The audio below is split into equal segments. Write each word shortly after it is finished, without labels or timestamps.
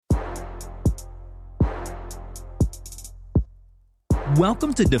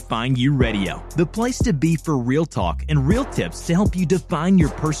Welcome to Define You Radio, the place to be for real talk and real tips to help you define your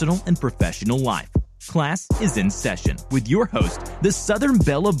personal and professional life. Class is in session with your host, the Southern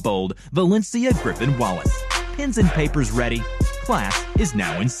Belle of Bold, Valencia Griffin Wallace. Pens and papers ready. Class is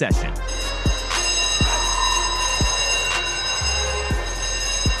now in session.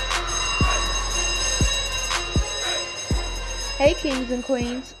 Hey kings and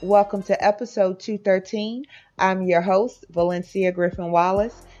queens, welcome to episode 213. I'm your host, Valencia Griffin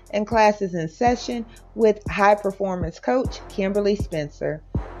Wallace, and class is in session with high performance coach, Kimberly Spencer.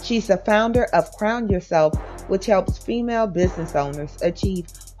 She's the founder of Crown Yourself, which helps female business owners achieve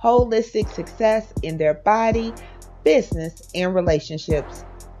holistic success in their body, business, and relationships.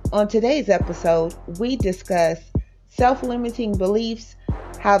 On today's episode, we discuss self-limiting beliefs,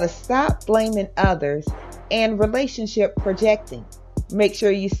 how to stop blaming others, and relationship projecting. Make sure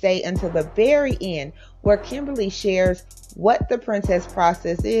you stay until the very end where Kimberly shares what the princess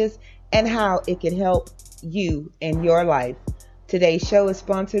process is and how it can help you in your life. Today's show is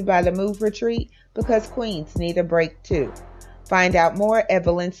sponsored by the Move Retreat because queens need a break too. Find out more at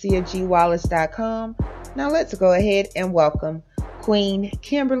valenciagwallace.com. Now let's go ahead and welcome Queen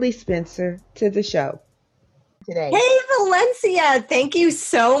Kimberly Spencer to the show today. Hey, Valencia. Thank you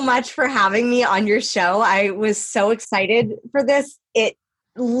so much for having me on your show. I was so excited for this. It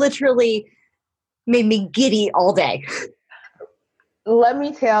literally made me giddy all day. Let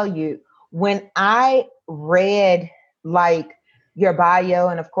me tell you, when I read your bio,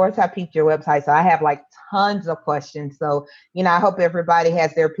 and of course I peeped your website, so I have tons of questions. So, I hope everybody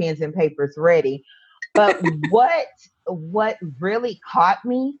has their pens and papers ready. But what really caught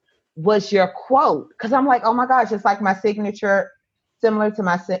me was your quote, because I'm like, oh my gosh, it's like my signature, similar to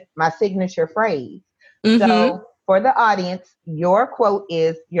my signature phrase. Mm-hmm. So for the audience, your quote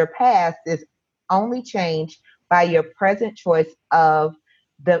is, your past is only changed by your present choice of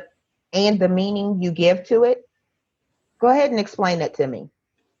the meaning you give to it. Go ahead and explain that to me.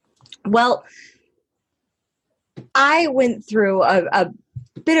 Well, I went through a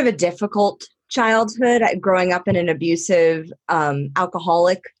bit of a difficult childhood, growing up in an abusive,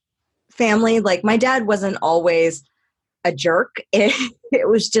 alcoholic family. My dad wasn't always a jerk. It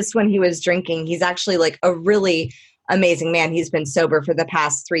was just when he was drinking. He's actually a really amazing man. He's been sober for the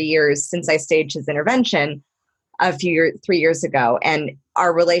past 3 years since I staged his intervention 3 years ago. And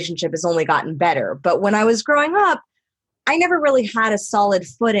our relationship has only gotten better. But when I was growing up, I never really had a solid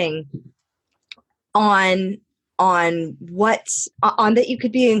footing on that you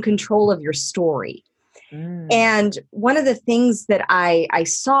could be in control of your story. And one of the things that I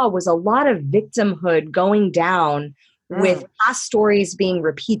saw was a lot of victimhood going down with past stories being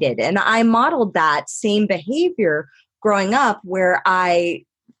repeated. And I modeled that same behavior growing up, where I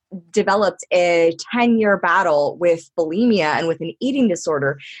developed a 10-year battle with bulimia and with an eating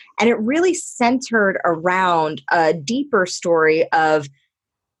disorder. And it really centered around a deeper story of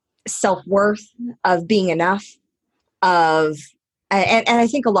self-worth, of being enough, and I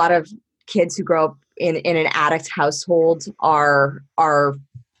think a lot of kids who grow up in an addict household are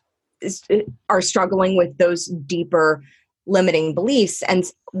struggling with those deeper limiting beliefs. And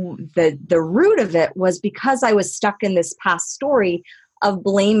the root of it was because I was stuck in this past story of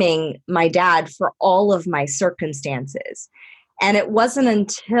blaming my dad for all of my circumstances. And it wasn't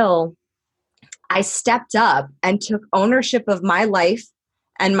until I stepped up and took ownership of my life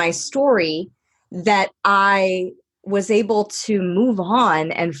and my story that I was able to move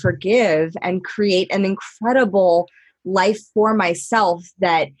on and forgive and create an incredible life for myself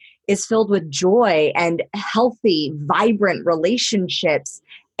that is filled with joy and healthy, vibrant relationships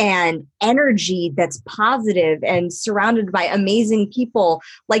and energy that's positive and surrounded by amazing people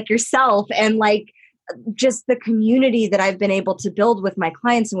like yourself, and just the community that I've been able to build with my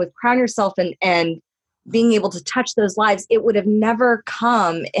clients and with Crown Yourself and being able to touch those lives. It would have never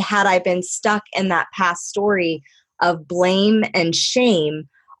come had I been stuck in that past story of blame and shame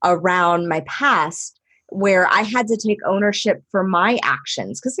around my past, where I had to take ownership for my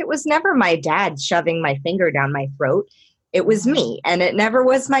actions, because it was never my dad shoving my finger down my throat. It was me. And it never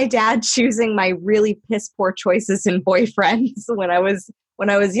was my dad choosing my really piss poor choices in boyfriends when I was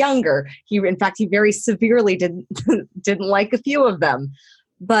younger. He very severely didn't like a few of them.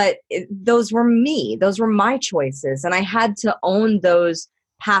 But those were me. Those were my choices. And I had to own those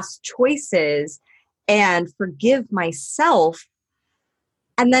past choices and forgive myself,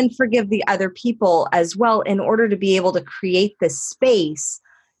 and then forgive the other people as well, in order to be able to create this space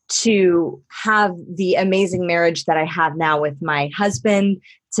to have the amazing marriage that I have now with my husband,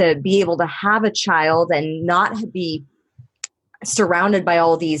 to be able to have a child and not be surrounded by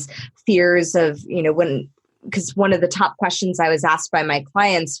all these fears of, when because one of the top questions I was asked by my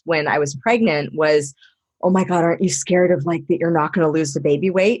clients when I was pregnant was, oh my God, aren't you scared of like that you're not going to lose the baby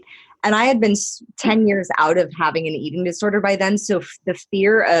weight? And I had been 10 years out of having an eating disorder by then. So the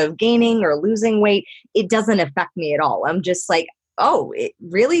fear of gaining or losing weight, it doesn't affect me at all. I'm just like, oh,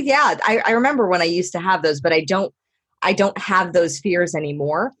 really? Yeah. I remember when I used to have those, but I don't have those fears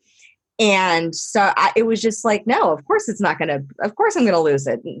anymore. And so it was just like, no, of course I'm going to lose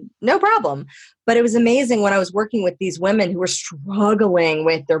it. No problem. But it was amazing when I was working with these women who were struggling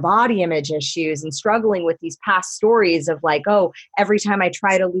with their body image issues and struggling with these past stories of like, oh, every time I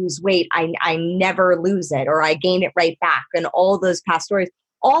try to lose weight, I never lose it, or I gain it right back. And all those past stories,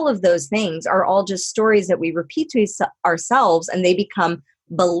 all of those things are all just stories that we repeat to ourselves, and they become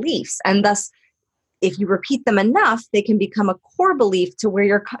beliefs. And thus, if you repeat them enough, they can become a core belief to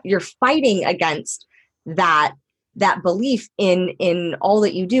where you're fighting against that belief in all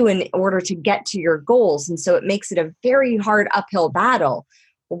that you do in order to get to your goals. And so it makes it a very hard uphill battle.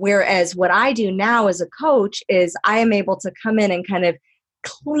 Whereas what I do now as a coach is I am able to come in and kind of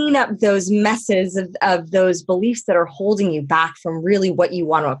clean up those messes of those beliefs that are holding you back from really what you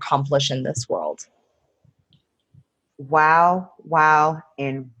want to accomplish in this world. Wow, wow,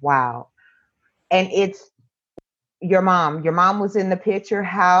 and wow. And it's your mom. Your mom was in the picture.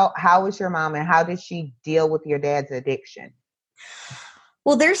 How was your mom, and how did she deal with your dad's addiction?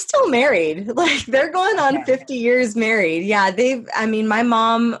 Well, they're still married. Like they're going on 50 years married. Yeah, my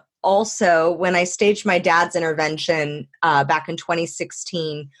mom also, when I staged my dad's intervention back in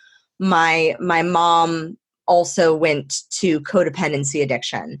 2016, my mom also went to codependency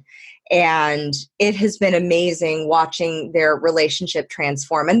addiction. And it has been amazing watching their relationship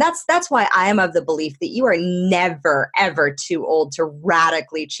transform. And that's why I am of the belief that you are never, ever too old to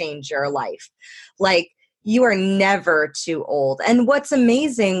radically change your life. Like, you are never too old. And what's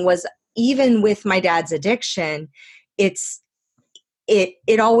amazing was, even with my dad's addiction, he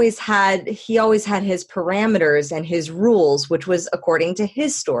always had his parameters and his rules, which was according to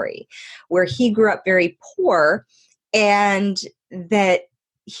his story, where he grew up very poor, and that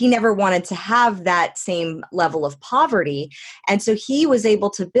he never wanted to have that same level of poverty. And so he was able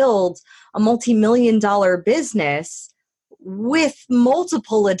to build a multi-million-dollar business with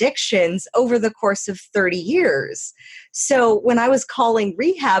multiple addictions over the course of 30 years. So when I was calling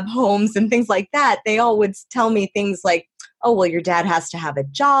rehab homes and things like that, they all would tell me things like, oh, well, your dad has to have a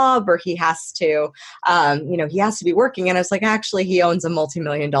job, or he has to, he has to be working. And I was like, actually, he owns a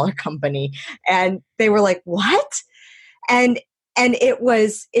multi-million-dollar company. And they were like, what? And it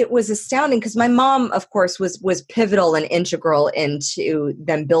was astounding, because my mom, of course, was pivotal and integral into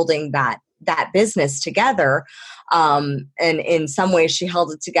them building that business together. And in some ways she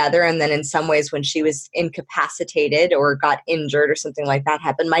held it together. And then in some ways, when she was incapacitated or got injured or something like that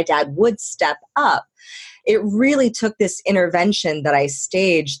happened, my dad would step up. It really took this intervention that I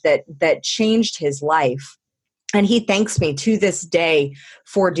staged that changed his life. And he thanks me to this day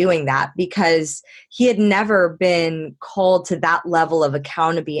for doing that, because he had never been called to that level of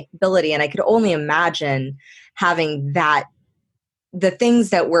accountability. And I could only imagine having the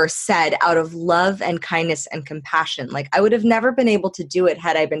things that were said out of love and kindness and compassion. Like, I would have never been able to do it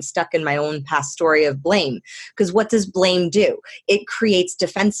had I been stuck in my own past story of blame. Because what does blame do? It creates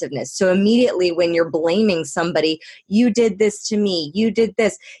defensiveness. So immediately when you're blaming somebody, you did this to me, you did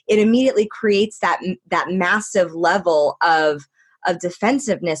this, it immediately creates that massive level of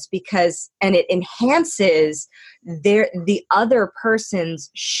defensiveness, and it enhances the other person's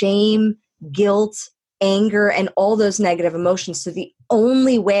shame, guilt, anger, and all those negative emotions. So the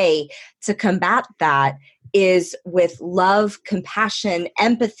only way to combat that is with love, compassion,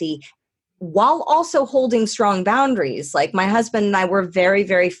 empathy, while also holding strong boundaries. Like, my husband and I were very,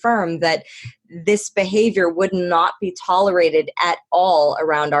 very firm that this behavior would not be tolerated at all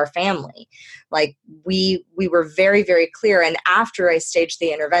around our family. Like, we were very, very clear. And after I staged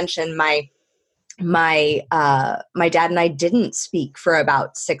the intervention, my dad and I didn't speak for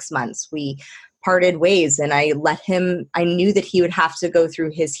about 6 months. We parted ways, and I knew that he would have to go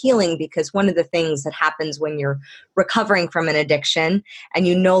through his healing, because one of the things that happens when you're recovering from an addiction and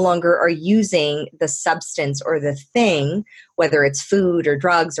you no longer are using the substance or the thing, whether it's food or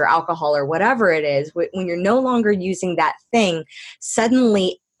drugs or alcohol or whatever it is, when you're no longer using that thing,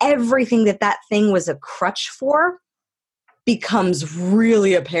 suddenly everything that thing was a crutch for becomes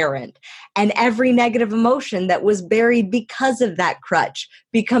really apparent. And every negative emotion that was buried because of that crutch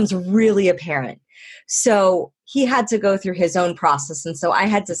becomes really apparent. So he had to go through his own process. And so I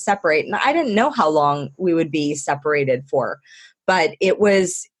had to separate. And I didn't know how long we would be separated for. But it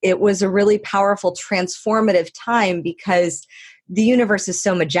was a really powerful, transformative time, because the universe is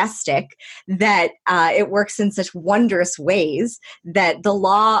so majestic that it works in such wondrous ways that the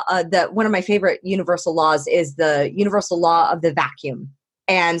law, that one of my favorite universal laws is the universal law of the vacuum.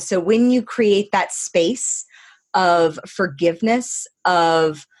 And so when you create that space of forgiveness,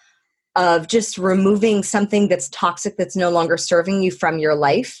 of just removing something that's toxic, that's no longer serving you from your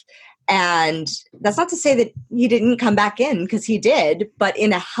life. And that's not to say that he didn't come back in, because he did, but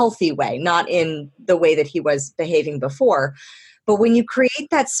in a healthy way, not in the way that he was behaving before. But when you create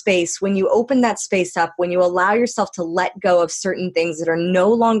that space, when you open that space up, when you allow yourself to let go of certain things that are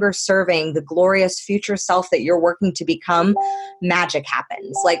no longer serving the glorious future self that you're working to become, magic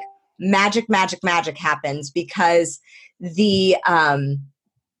happens. Like magic happens, because the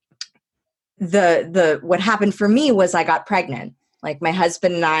what happened for me was I got pregnant. Like my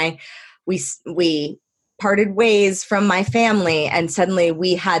husband and I, we parted ways from my family, and suddenly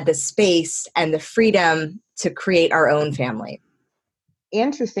we had the space and the freedom to create our own family.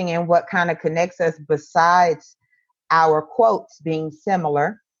 Interesting. And what kind of connects us, besides our quotes being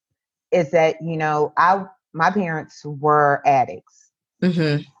similar, is that, my parents were addicts.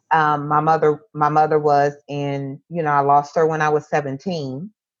 Mm-hmm. My mother was, and, I lost her when I was 17.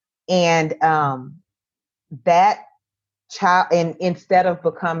 And that child, and instead of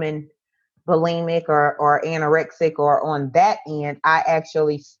becoming bulimic or anorexic or on that end, I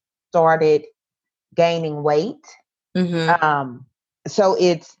actually started gaining weight. Mm-hmm. So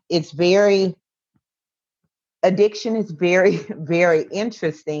it's very, addiction is very, very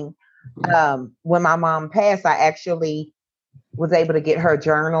interesting. When my mom passed, I actually was able to get her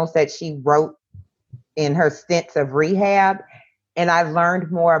journals that she wrote in her stints of rehab. And I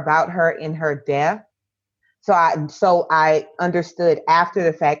learned more about her in her death. So I understood after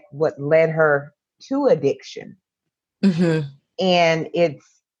the fact what led her to addiction. Mm-hmm. And it's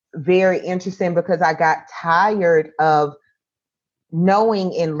very interesting because I got tired of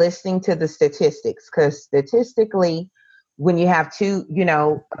knowing and listening to the statistics, because statistically, when you have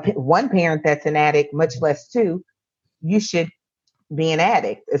one parent that's an addict, much less two, you should be an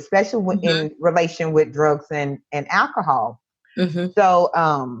addict, especially in relation with drugs and alcohol. Mm-hmm. So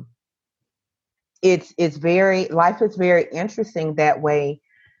life is very interesting that way,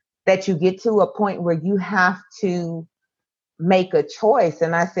 that you get to a point where you have to make a choice.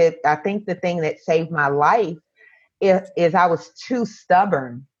 And I think the thing that saved my life is I was too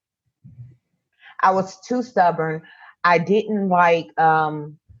stubborn. I didn't like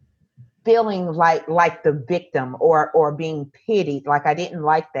feeling like the victim or being pitied. Like, I didn't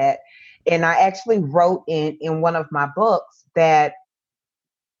like that. And I actually wrote in one of my books that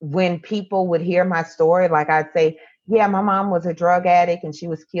when people would hear my story, like I'd say, yeah, my mom was a drug addict and she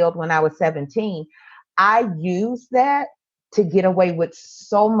was killed when I was 17. I used that to get away with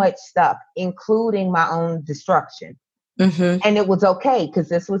so much stuff, including my own destruction. Mm-hmm. And it was okay, because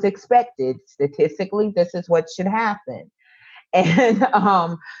this was expected. Statistically, this is what should happen. And,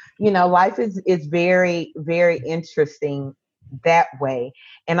 life is very, very interesting that way.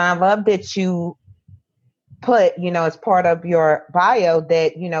 And I love that you put, as part of your bio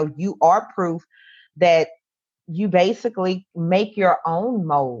that, you are proof that you basically make your own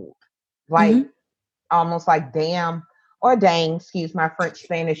mold, like almost like damn or dang, excuse my French,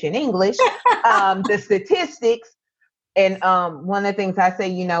 Spanish, and English, the statistics. And one of the things I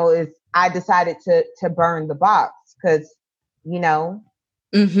say, is I decided to burn the box, because, you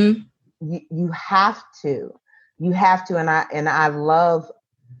have to, and I love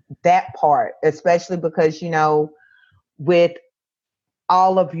that part, especially because, with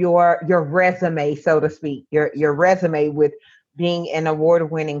all of your resume, so to speak, your resume with being an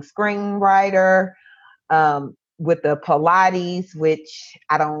award-winning screenwriter, with the Pilates, which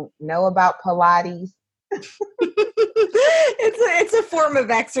I don't know about Pilates. It's a form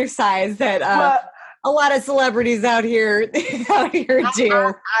of exercise that a lot of celebrities out here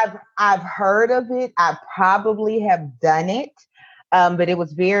do. I've heard of it. I probably have done it, but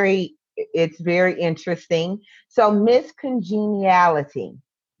it's very interesting. So, Miss Congeniality,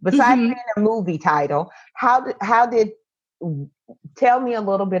 besides being a movie title, how did tell me a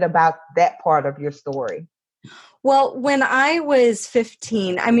little bit about that part of your story? Well, when I was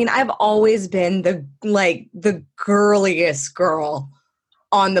 15, I mean, I've always been the girliest girl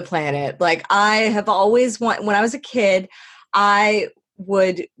on the planet. Like, I have always when I was a kid, I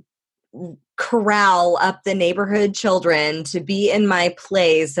would corral up the neighborhood children to be in my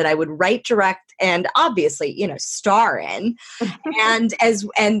plays that I would write, direct, and obviously, star in. and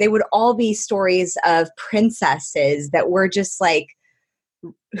they would all be stories of princesses that were just like,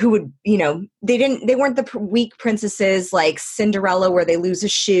 who would, they weren't the weak princesses like Cinderella where they lose a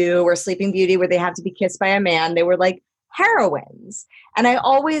shoe, or Sleeping Beauty where they have to be kissed by a man. They were like heroines. And I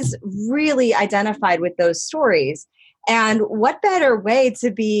always really identified with those stories. And what better way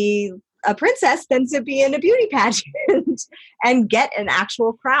to be a princess than to be in a beauty pageant and get an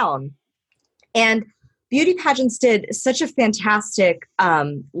actual crown? And beauty pageants did such a fantastic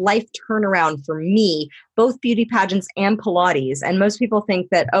life turnaround for me, both beauty pageants and Pilates. And most people think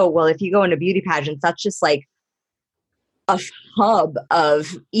that, oh, well, if you go into beauty pageants, that's just like a hub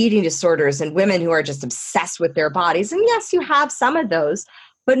of eating disorders and women who are just obsessed with their bodies. And yes, you have some of those,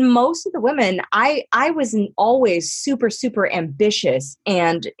 but most of the women, I was always super, super ambitious.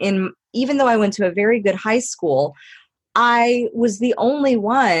 And even though I went to a very good high school, I was the only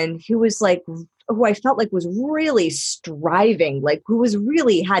one who I felt like was really striving, like who was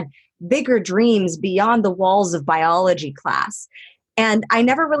really had bigger dreams beyond the walls of biology class. And I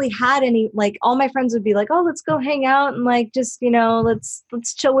never really had any, like, all my friends would be like, oh, let's go hang out and like, just,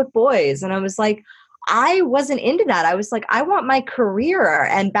 let's chill with boys. And I was like, I wasn't into that. I was like, I want my career.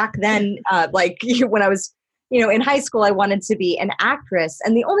 And back then, when I was, in high school, I wanted to be an actress.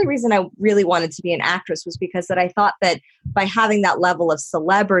 And the only reason I really wanted to be an actress was because that I thought that by having that level of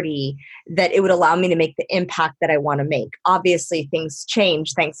celebrity, that it would allow me to make the impact that I want to make. Obviously, things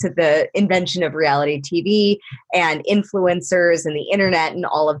change thanks to the invention of reality TV and influencers and the internet and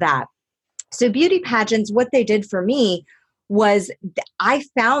all of that. So beauty pageants, what they did for me was I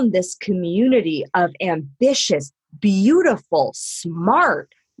found this community of ambitious, beautiful,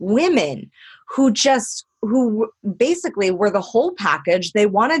 smart women who basically were the whole package. They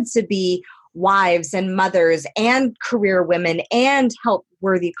wanted to be wives and mothers and career women and help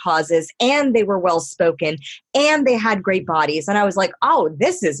worthy causes. And they were well-spoken and they had great bodies. And I was like, oh,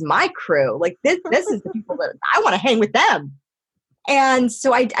 this is my crew. Like this is the people that I want to hang with them. And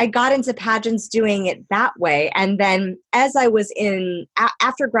so I got into pageants doing it that way. And then as I was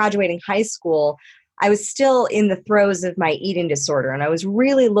after graduating high school, I was still in the throes of my eating disorder. And I was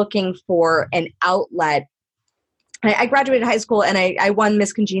really looking for an outlet. I graduated high school and I won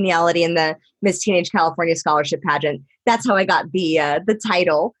Miss Congeniality in the Miss Teenage California Scholarship Pageant. That's how I got the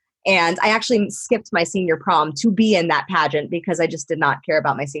title. And I actually skipped my senior prom to be in that pageant because I just did not care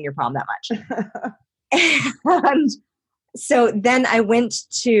about my senior prom that much. And so then I went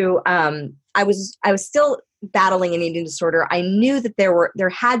to, I was still battling an eating disorder. I knew that there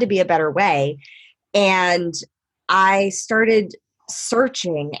had to be a better way. And I started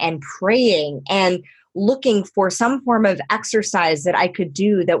searching and praying and looking for some form of exercise that I could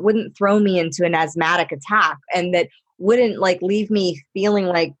do that wouldn't throw me into an asthmatic attack and that wouldn't like leave me feeling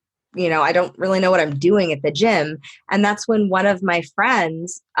like, I don't really know what I'm doing at the gym. And that's when one of my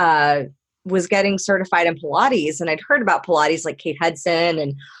friends was getting certified in Pilates. And I'd heard about Pilates, like Kate Hudson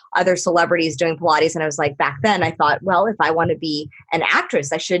and other celebrities doing Pilates. And I was like, back then I thought, well, if I want to be an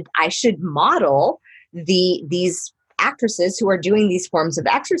actress, I should model these actresses who are doing these forms of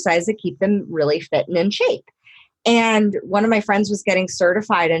exercise that keep them really fit and in shape. And one of my friends was getting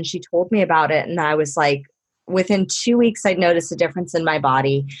certified and she told me about it. And I was like, within 2 weeks, I'd noticed a difference in my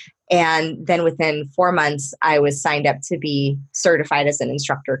body. And then within 4 months, I was signed up to be certified as an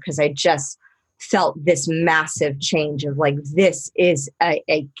instructor because I just felt this massive change of like, this is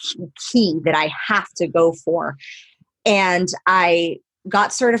a key that I have to go for. And I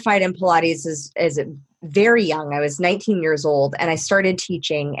got certified in Pilates as very young. I was 19 years old and I started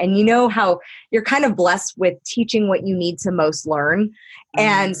teaching. And you know how you're kind of blessed with teaching what you need to most learn.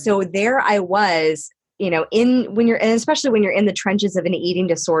 And so there I was, especially when you're in the trenches of an eating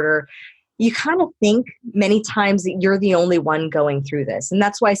disorder, you kind of think many times that you're the only one going through this. And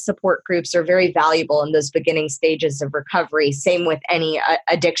that's why support groups are very valuable in those beginning stages of recovery. Same with any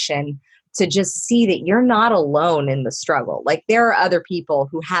addiction, to just see that you're not alone in the struggle. Like there are other people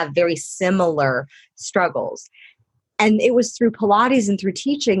who have very similar struggles. And it was through Pilates and through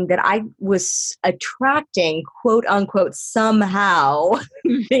teaching that I was attracting, quote unquote, somehow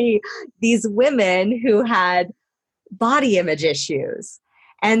these women who had body image issues.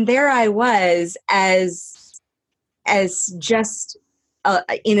 And there I was as just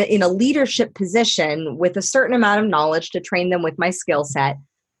in a leadership position with a certain amount of knowledge to train them with my skill set.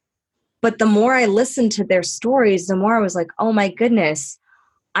 But the more I listened to their stories, the more I was like, oh my goodness,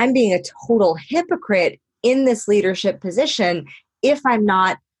 I'm being a total hypocrite in this leadership position if I'm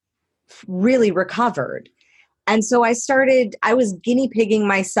not really recovered. And so I was guinea pigging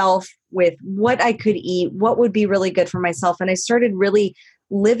myself with what I could eat, what would be really good for myself. And I started really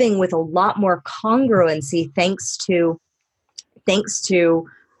living with a lot more congruency thanks to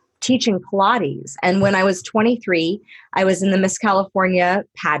teaching Pilates. And when I was 23, I was in the Miss California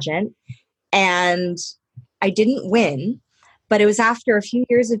pageant and I didn't win, but it was after a few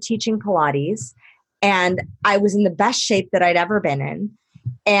years of teaching Pilates. And I was in the best shape that I'd ever been in.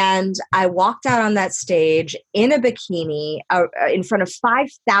 And I walked out on that stage in a bikini in front of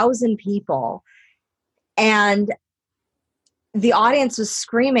 5,000 people. And the audience was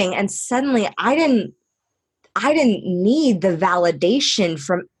screaming. And suddenly I didn't need the validation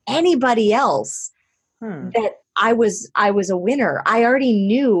from anybody else that I was a winner. I already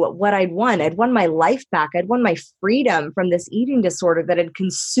knew what I'd won. I'd won my life back. I'd won my freedom from this eating disorder that had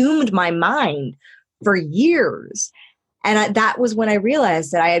consumed my mind for years. And that was when I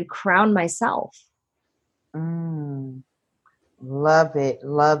realized that I had crowned myself. Love it.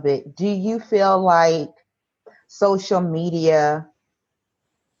 Love it. Do you feel like social media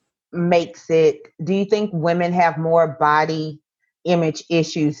do you think women have more body image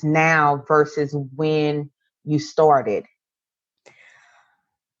issues now versus when you started?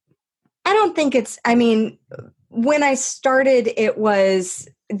 I don't think when I started, it was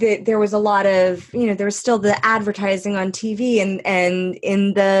there was a lot of, there was still the advertising on TV and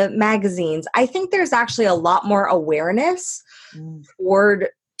in the magazines. I think there's actually a lot more awareness toward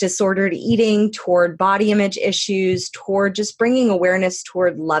disordered eating, toward body image issues, toward just bringing awareness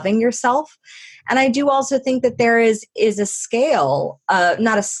toward loving yourself. And I do also think that there is a scale,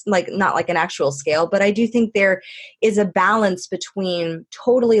 not like an actual scale, but I do think there is a balance between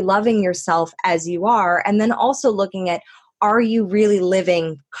totally loving yourself as you are, and then also looking at, are you really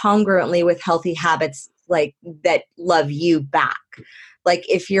living congruently with healthy habits like that love you back? Like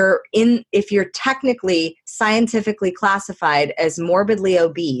if you're technically scientifically classified as morbidly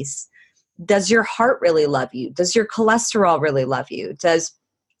obese, does your heart really love you? Does your cholesterol really love you?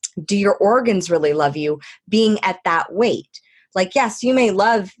 Do your organs really love you being at that weight? Like, yes, you may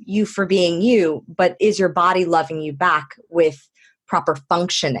love you for being you, but is your body loving you back with proper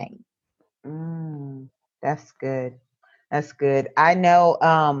functioning? That's good. That's good. I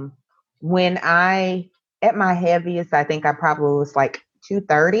know when at my heaviest, I think I probably was like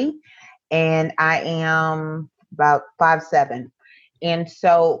 230, and I am about 5'7". And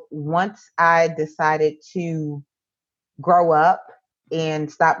so once I decided to grow up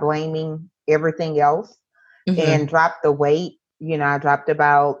and stop blaming everything else and drop the weight, I dropped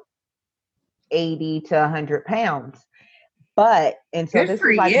about 80 to 100 pounds. And so good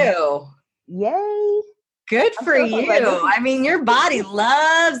for you. Yay. Good for you. I mean, your body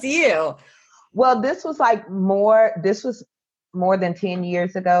loves you. Well, this was more than 10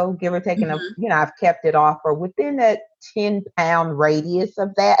 years ago, give or take. I've kept it off for within a 10-pound radius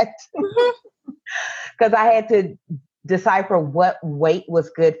of that. Because I had to decipher what weight was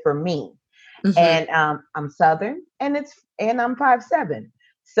good for me. And I'm Southern and I'm 5'7".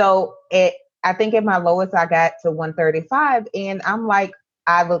 So I think at my lowest I got to 135, and I'm like,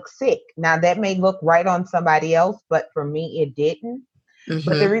 I look sick. Now that may look right on somebody else, but for me it didn't.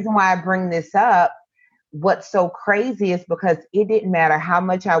 But the reason why I bring this up, what's so crazy is because it didn't matter how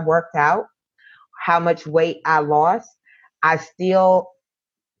much I worked out, how much weight I lost, I still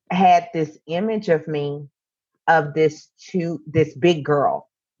had this image of me of this big girl,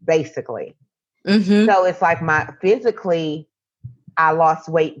 basically. So it's like physically I lost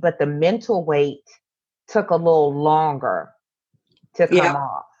weight, but the mental weight took a little longer to come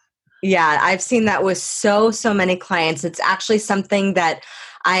off. Yeah, I've seen that with so many clients. It's actually something that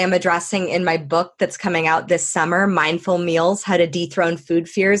I am addressing in my book that's coming out this summer, Mindful Meals, How to Dethrone Food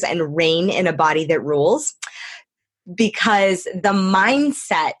Fears and Reign in a Body That Rules. Because the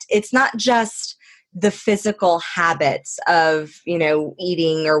mindset, it's not just the physical habits of,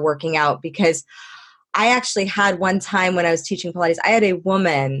 eating or working out. Because I actually had one time when I was teaching Pilates, I had a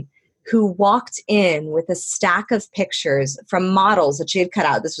woman who walked in with a stack of pictures from models that she had cut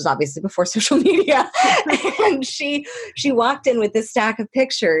out. This was obviously before social media. And she walked in with this stack of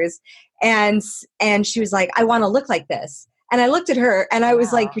pictures and she was like, I want to look like this. And I looked at her and I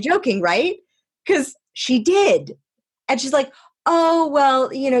was like, you're joking, right? Because she did. And she's like, oh,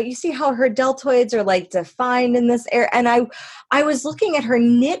 well, you see how her deltoids are like defined in this area. And I was looking at her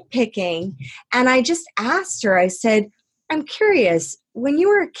nitpicking, and I just asked her, I said, I'm curious, when you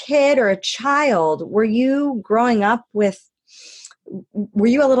were a kid or a child, were you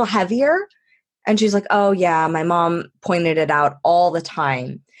a little heavier? And she's like, oh yeah, my mom pointed it out all the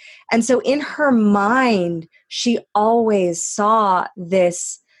time. And so in her mind, she always saw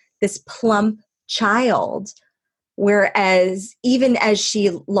this plump child. Whereas even as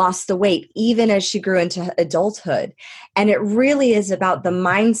she lost the weight, even as she grew into adulthood, and it really is about the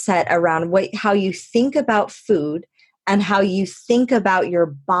mindset around how you think about food and how you think about your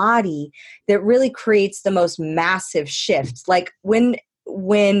body that really creates the most massive shifts. Like when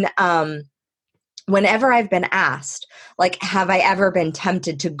whenever I've been asked, like, have I ever been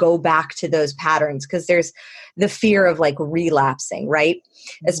tempted to go back to those patterns? Because there's the fear of like relapsing, right?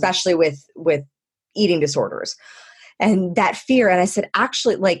 Mm-hmm. Especially with eating disorders. And that fear. And I said,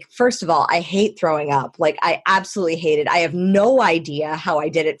 actually, like, first of all, I hate throwing up. Like, I absolutely hate it. I have no idea how I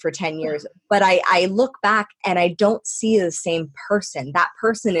did it for 10 years. But I look back and I don't see the same person. That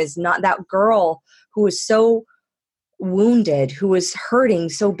person is not that girl who was so wounded, who was hurting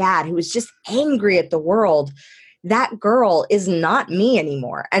so bad, who was just angry at the world. That girl is not me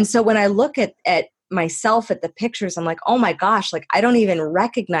anymore. And so when I look at myself at the pictures, I'm like, oh my gosh, like I don't even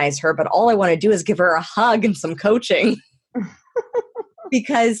recognize her, but all I want to do is give her a hug and some coaching.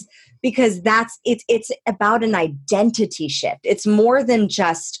 because it's about an identity shift. It's more than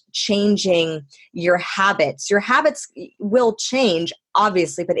just changing your habits. Your habits will change,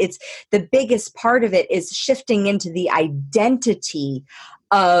 obviously, but it's the biggest part of it is shifting into the identity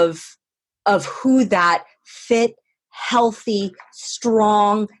of who that fit, healthy,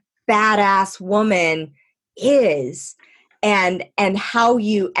 strong, badass woman is, and how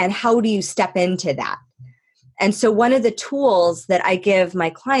do you step into that? And so one of the tools that I give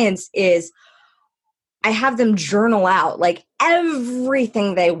my clients is I have them journal out like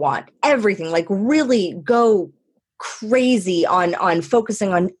everything they want, everything, like really go crazy on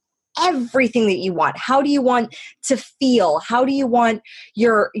focusing on everything that you want. How do you want to feel? How do you want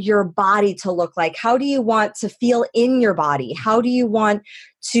your body to look like? How do you want to feel in your body? How do you want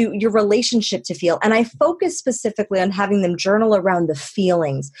your relationship to feel? And I focus specifically on having them journal around the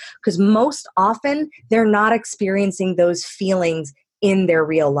feelings, because most often they're not experiencing those feelings in their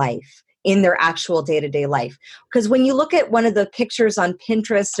real life, in their actual day-to-day life. Because when you look at one of the pictures on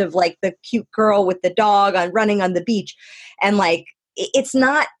Pinterest of like the cute girl with the dog running on the beach, and like, it's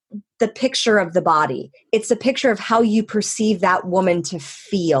not the picture of the body. It's a picture of how you perceive that woman to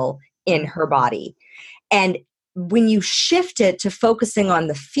feel in her body. And when you shift it to focusing on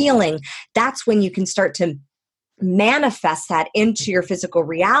the feeling, that's when you can start to manifest that into your physical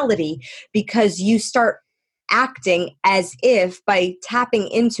reality, because you start acting as if by tapping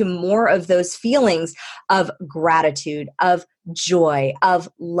into more of those feelings of gratitude, of joy, of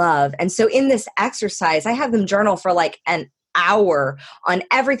love. And so in this exercise, I have them journal for like an hour on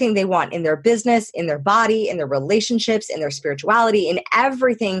everything they want in their business, in their body, in their relationships, in their spirituality, in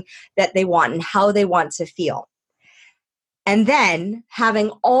everything that they want and how they want to feel. And then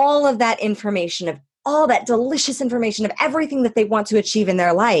having all of that information, of all that delicious information of everything that they want to achieve in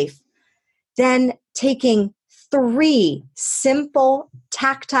their life, then taking 3 simple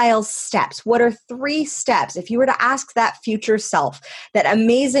tactile steps. What are 3 steps? If you were to ask that future self, that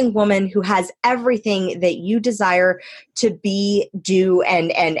amazing woman who has everything that you desire to be, do,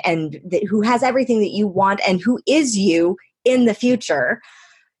 and who has everything that you want and who is you in the future,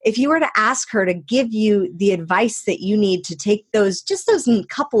 if you were to ask her to give you the advice that you need to take those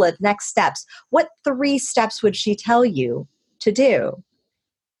couple of next steps, what 3 steps would she tell you to do?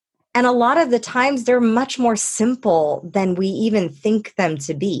 And a lot of the times they're much more simple than we even think them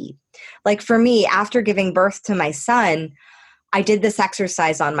to be. Like for me, after giving birth to my son, I did this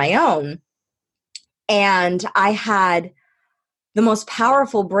exercise on my own, and I had the most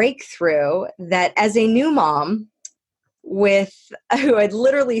powerful breakthrough that as a new mom who had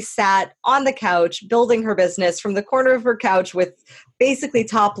literally sat on the couch building her business from the corner of her couch with basically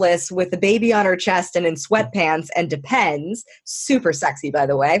topless with a baby on her chest and in sweatpants and Depends, super sexy, by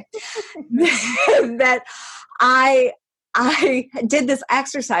the way, that I did this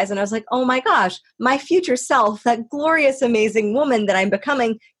exercise and I was like, oh my gosh, my future self, that glorious, amazing woman that I'm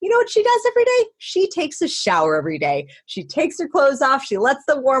becoming, you know what she does every day? She takes a shower every day. She takes her clothes off. She lets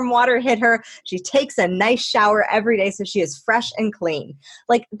the warm water hit her. She takes a nice shower every day so she is fresh and clean.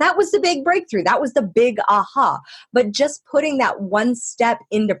 Like that was the big breakthrough. That was the big aha. But just putting that one step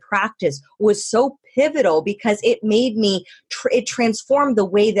into practice was so pivotal because it made me, it transformed the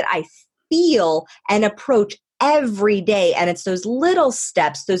way that I feel and approach every day. And it's those little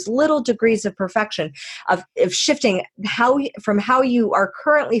steps, those little degrees of perfection of shifting from how you are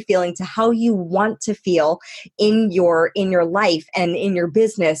currently feeling to how you want to feel in your life and in your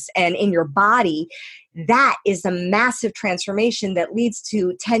business and in your body. That is a massive transformation that leads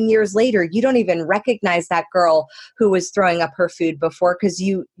to 10 years later, you don't even recognize that girl who was throwing up her food before because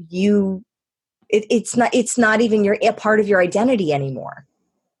it's not even a part of your identity anymore.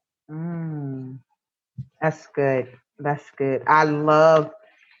 That's good. That's good. I love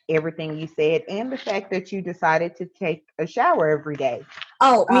everything you said and the fact that you decided to take a shower every day.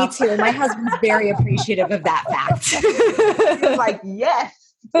 Oh, me too. My husband's very appreciative of that fact. He's like,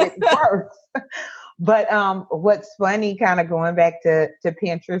 yes, it works. But what's funny, kind of going back to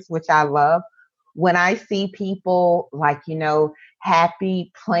Pinterest, which I love, when I see people like,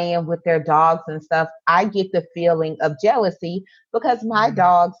 happy playing with their dogs and stuff, I get the feeling of jealousy because my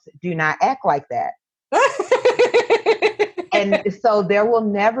dogs do not act like that. And so there will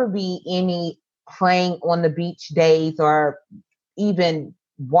never be any playing on the beach days or even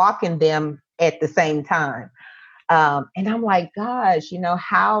walking them at the same time. And I'm like, gosh,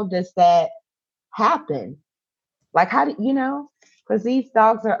 how does that happen? Like, how do because these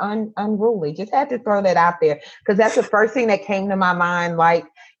dogs are unruly. Just had to throw that out there because that's the first thing that came to my mind. Like,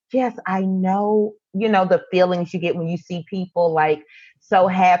 yes, I know, the feelings you get when you see people like so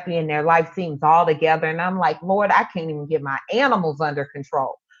happy and their life seems all together. And I'm like, Lord, I can't even get my animals under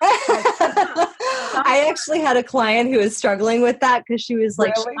control. I actually had a client who was struggling with that because she was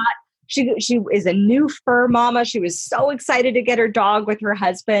like, really? she is a new fur mama. She was so excited to get her dog with her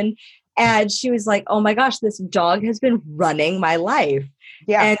husband. And she was like, oh my gosh, this dog has been running my life.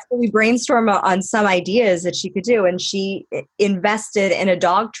 Yeah. And so we brainstormed on some ideas that she could do. And she invested in a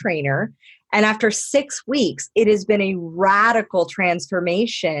dog trainer. And after 6 weeks, it has been a radical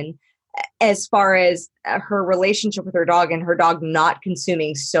transformation as far as her relationship with her dog and her dog not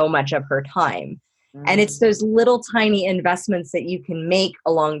consuming so much of her time. And it's those little tiny investments that you can make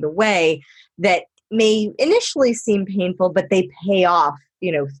along the way that may initially seem painful, but they pay off,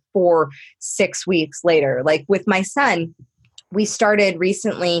 4-6 weeks later. Like with my son, we started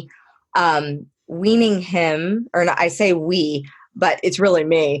recently weaning him, or not, I say we, but it's really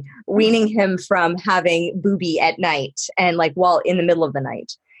me, weaning him from having booby at night and like while in the middle of the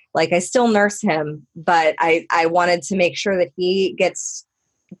night. Like I still nurse him, but I wanted to make sure that he gets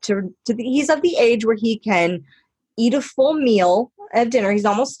he's of the age where he can eat a full meal at dinner. He's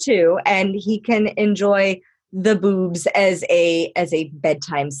almost 2, and he can enjoy the boobs as a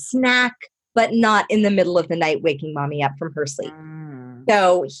bedtime snack, but not in the middle of the night waking mommy up from her sleep.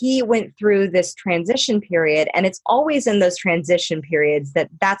 So he went through this transition period, and it's always in those transition periods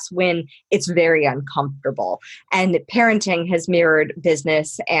that's when it's very uncomfortable. And parenting has mirrored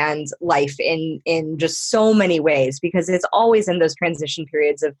business and life in just so many ways, because it's always in those transition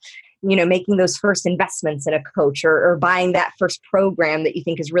periods of, making those first investments in a coach or buying that first program that you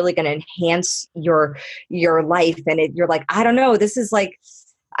think is really going to enhance your life. And you're like, I don't know, this is like,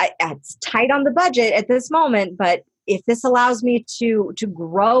 it's tight on the budget at this moment, but if this allows me to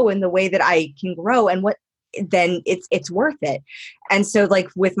grow in the way that I can grow, then it's worth it. And so like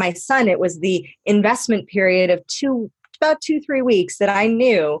with my son, it was the investment period of about 2-3 weeks that I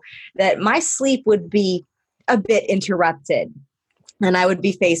knew that my sleep would be a bit interrupted. And I would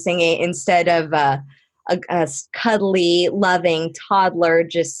be facing instead of a cuddly, loving toddler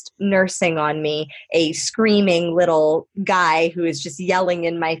just nursing on me, a screaming little guy who is just yelling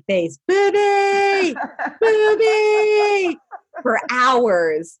in my face, "Booby, booby," for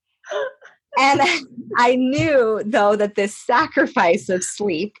hours. And I knew, though, that this sacrifice of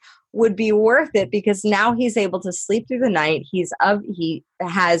sleep would be worth it, because now he's able to sleep through the night. He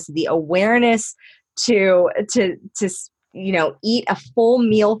has the awareness to eat a full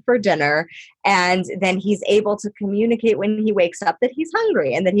meal for dinner. And then he's able to communicate when he wakes up that he's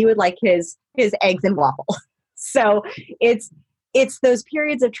hungry and that he would like his eggs and waffle. So it's those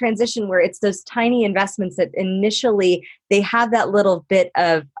periods of transition where it's those tiny investments that initially they have that little bit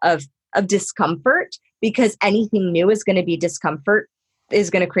of discomfort, because anything new is going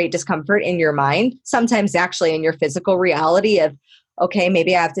to create discomfort in your mind. Sometimes actually in your physical reality of, okay,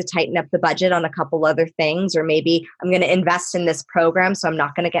 maybe I have to tighten up the budget on a couple other things, or maybe I'm going to invest in this program, so I'm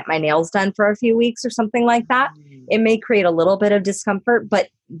not going to get my nails done for a few weeks or something like that. It may create a little bit of discomfort, but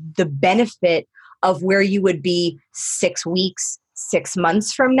the benefit of where you would be 6 weeks, 6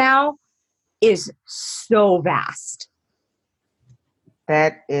 months from now is so vast.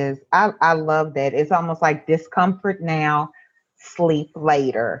 That is, I love that. It's almost like discomfort now, sleep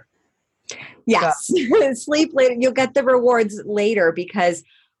later. Yes. So. Sleep later. You'll get the rewards later, because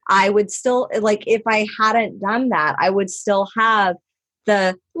I would still, like, if I hadn't done that, I would still have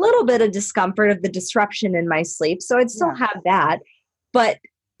the little bit of discomfort of the disruption in my sleep. So I'd still have that. But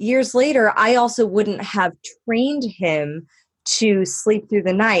years later, I also wouldn't have trained him to sleep through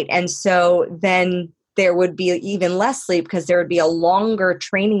the night. And so then there would be even less sleep, because there would be a longer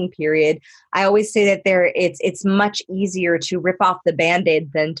training period. I always say that it's much easier to rip off the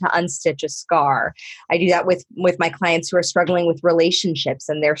Band-Aid than to unstitch a scar. I do that with my clients who are struggling with relationships,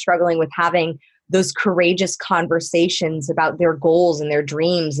 and they're struggling with having those courageous conversations about their goals and their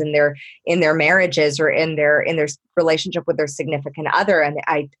dreams and in their marriages or in their relationship with their significant other. And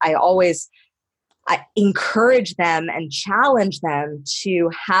I always encourage them and challenge them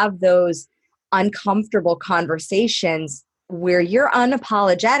to have those uncomfortable conversations where you're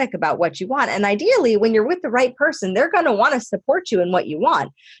unapologetic about what you want. And ideally, when you're with the right person, they're going to want to support you in what you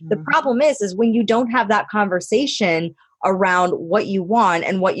want. The problem is when you don't have that conversation around what you want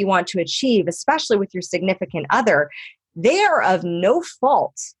and what you want to achieve, especially with your significant other, they are of no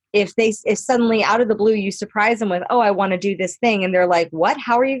fault if suddenly out of the blue you surprise them with, oh, I want to do this thing. And they're like, what?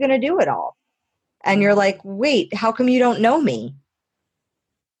 How are you going to do it all? And you're like, wait, how come you don't know me?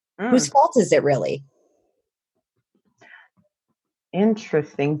 Whose fault is it really?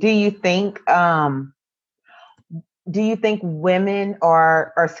 Interesting. Do you think women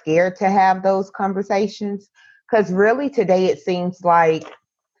are scared to have those conversations? Because really today it seems like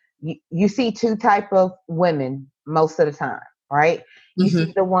you see two type of women most of the time, right? You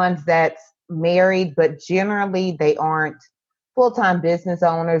see the ones that's married, but generally they aren't full-time business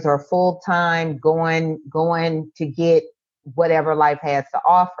owners or full-time going to get whatever life has to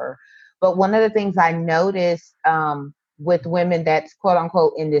offer. But one of the things I noticed with women that's quote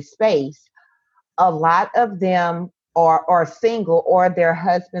unquote in this space, a lot of them are single or their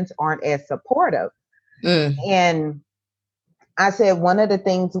husbands aren't as supportive. And I said, one of the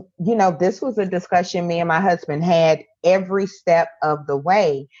things, this was a discussion me and my husband had every step of the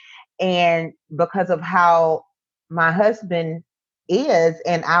way. And because of how my husband is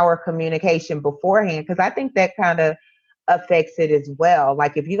and our communication beforehand, because I think that kind of affects it as well.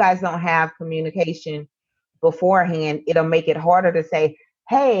 Like if you guys don't have communication beforehand, it'll make it harder to say,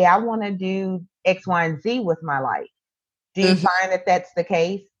 hey, I want to do X, Y, and Z with my life. Do you find that that's the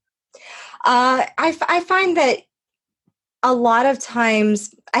case? I find that a lot of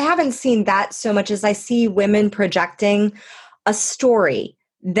times I haven't seen that so much as I see women projecting a story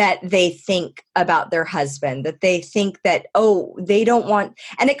that they think about their husband, that they think that, oh, they don't want,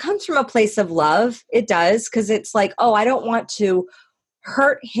 and it comes from a place of love. It does, because it's like, oh, I don't want to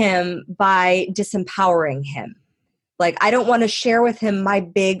hurt him by disempowering him. Like, I don't want to share with him my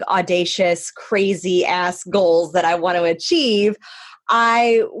big, audacious, crazy ass goals that I want to achieve.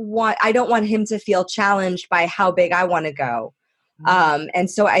 I don't want him to feel challenged by how big I want to go. And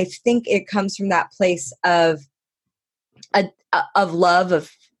so I think it comes from that place of love,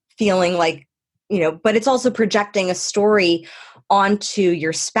 of feeling like, but it's also projecting a story onto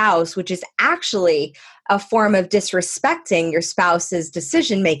your spouse, which is actually a form of disrespecting your spouse's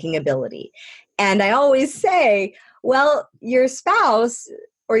decision-making ability. And I always say, well, your spouse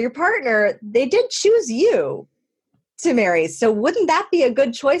or your partner, they did choose you to marry. So wouldn't that be a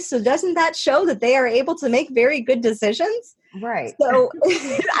good choice? So doesn't that show that they are able to make very good decisions? Right. So,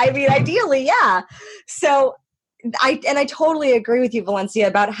 I mean, ideally, yeah. So I totally agree with you, Valencia,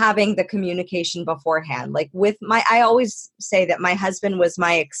 about having the communication beforehand. Like I always say that my husband was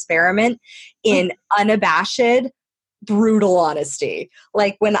my experiment in unabashed, brutal honesty.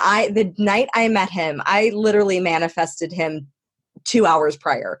 Like the night I met him, I literally manifested him 2 hours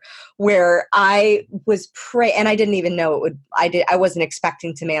prior, where I was and I didn't even know I wasn't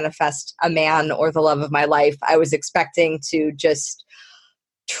expecting to manifest a man or the love of my life. I was expecting to just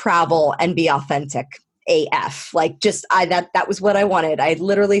travel and be authentic AF. Like that was what I wanted. I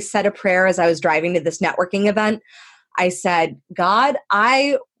literally said a prayer as I was driving to this networking event. I said, God,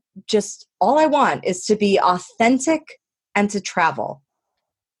 all I want is to be authentic and to travel.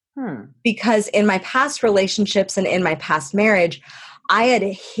 Because in my past relationships and in my past marriage, I had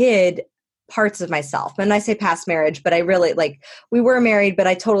hid parts of myself. And I say past marriage, but I really we were married, but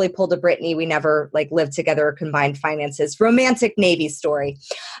I totally pulled a Brittany. We never lived together or combined finances. Romantic Navy story.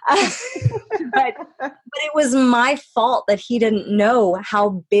 But it was my fault that he didn't know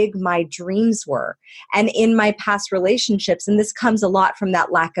how big my dreams were. And in my past relationships, and this comes a lot from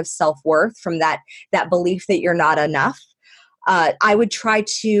that lack of self-worth, from that belief that you're not enough. I would try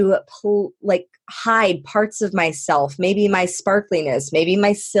to hide parts of myself, maybe my sparkliness, maybe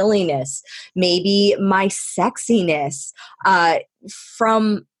my silliness, maybe my sexiness,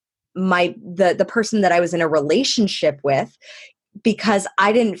 from the person that I was in a relationship with, because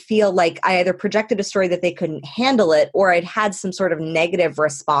I didn't feel like I either projected a story that they couldn't handle it, or I'd had some sort of negative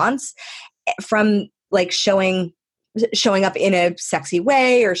response from showing up in a sexy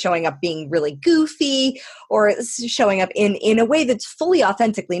way, or showing up being really goofy, or showing up in a way that's fully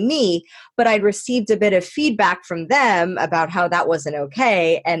authentically me, but I'd received a bit of feedback from them about how that wasn't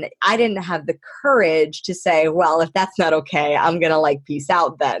okay. And I didn't have the courage to say, well, if that's not okay, I'm going to peace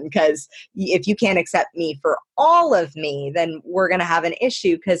out then. Because if you can't accept me for all of me, then we're going to have an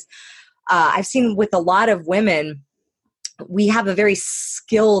issue. Because I've seen with a lot of women, we have a very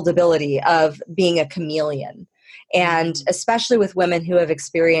skilled ability of being a chameleon. And especially with women who have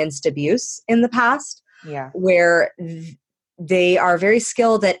experienced abuse in the past, where they are very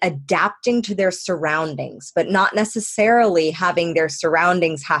skilled at adapting to their surroundings, but not necessarily having their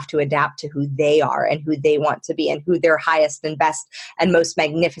surroundings have to adapt to who they are and who they want to be and who their highest and best and most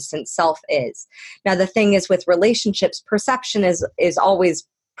magnificent self is. Now, the thing is with relationships, perception is always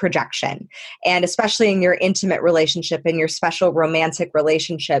projection. And especially in your intimate relationship, in your special romantic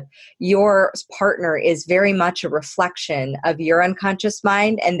relationship, your partner is very much a reflection of your unconscious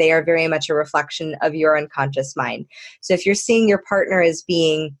mind, and they are very much a reflection of your unconscious mind. So if you're seeing your partner as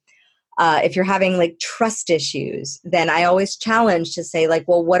being if you're having like trust issues, then I always challenge to say like,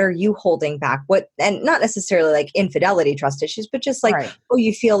 well, what are you holding back? And not necessarily like infidelity trust issues, but just like, right. Oh,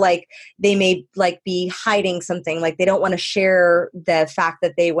 you feel like they may like be hiding something, like they don't want to share the fact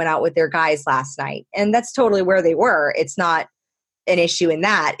that they went out with their guys last night. And that's totally where they were. It's not an issue in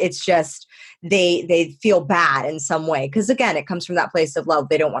that. It's just they feel bad in some way. Because again, it comes from that place of love.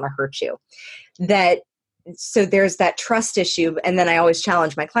 They don't want to hurt you. So there's that trust issue. And then I always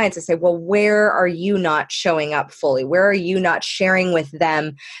challenge my clients to say, well, where are you not showing up fully? Where are you not sharing with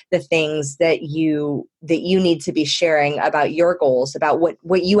them the things that you need to be sharing about your goals, about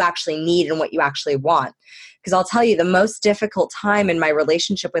what you actually need and what you actually want? Because I'll tell you, the most difficult time in my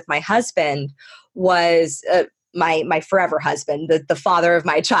relationship with my husband was my forever husband, the father of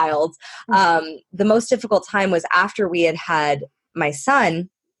my child. The most difficult time was after we had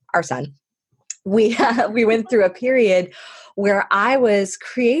our son. We went through a period where I was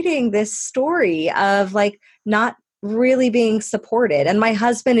creating this story of like not really being supported. And my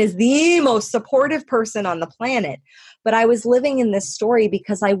husband is the most supportive person on the planet. But I was living in this story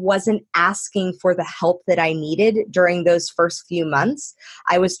because I wasn't asking for the help that I needed during those first few months.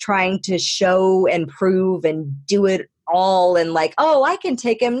 I was trying to show and prove and do it all and like, oh, I can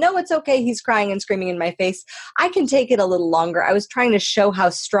take him. No, it's okay. He's crying and screaming in my face. I can take it a little longer. I was trying to show how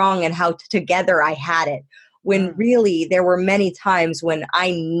strong and how together I had it, when really there were many times when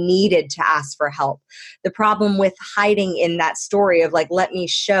I needed to ask for help. The problem with hiding in that story of like, let me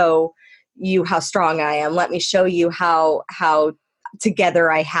show you how strong I am. Let me show you how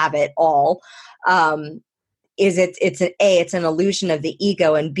together I have it all. It's an illusion of the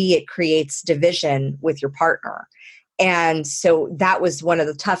ego, and B, it creates division with your partner. And so that was one of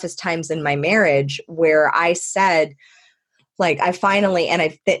the toughest times in my marriage where I said, like, I finally, and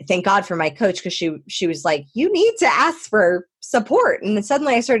I thank God for my coach, because she was like, you need to ask for support. And then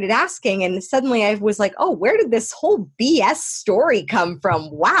suddenly I started asking, and suddenly I was like, oh, where did this whole BS story come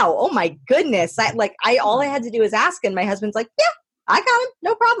from? Wow. Oh my goodness. All I had to do was ask. And my husband's like, yeah, I got him.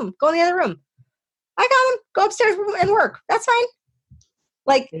 No problem. Go in the other room. I got him. Go upstairs and work. That's fine.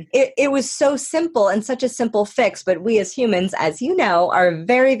 Like it was so simple and such a simple fix, but we as humans, as you know, are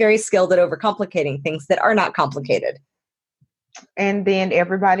very, very skilled at overcomplicating things that are not complicated. And then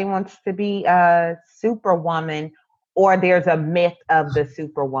everybody wants to be a superwoman, or there's a myth of the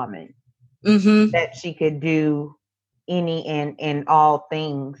superwoman that she could do any and all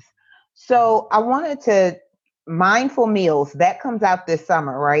things. So I wanted to, Mindful Meals, that comes out this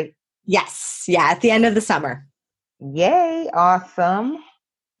summer, right? Yes. Yeah. At the end of the summer. Yay. Awesome.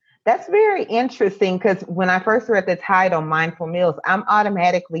 That's very interesting, because when I first read the title, Mindful Meals, I'm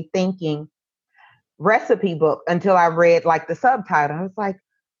automatically thinking recipe book until I read like the subtitle. I was like,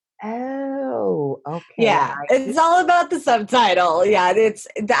 oh, okay. Yeah, it's all about the subtitle. Yeah,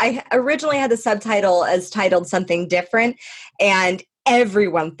 I originally had the subtitle as titled something different, and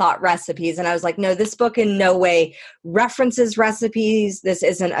everyone thought recipes. And I was like, no, this book in no way references recipes. This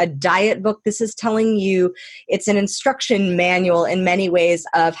isn't a diet book. This is telling you, it's an instruction manual in many ways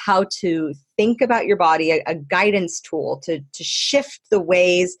of how to think about your body, a guidance tool to shift the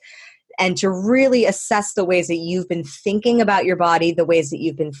ways and to really assess the ways that you've been thinking about your body, the ways that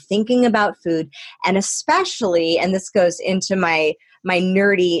you've been thinking about food, and especially, and this goes into my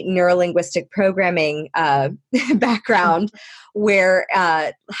nerdy neurolinguistic programming background, where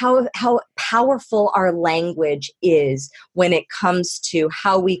how powerful our language is when it comes to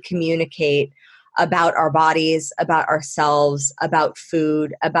how we communicate about our bodies, about ourselves, about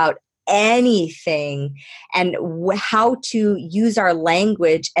food, about anything, and how to use our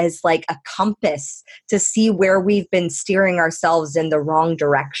language as like a compass to see where we've been steering ourselves in the wrong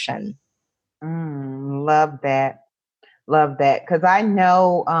direction. Love that. Because I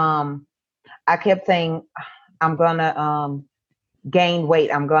know I kept saying, I'm going to gain weight,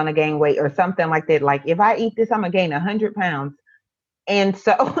 or something like that. Like, if I eat this, I'm going to gain 100 pounds. And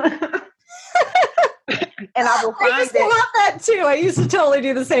so... And I will find that too. I used to totally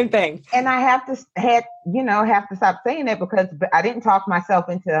do the same thing. And I have to stop saying that, because I didn't talk myself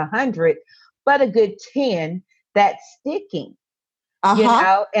into 100, but a good 10 that's sticking.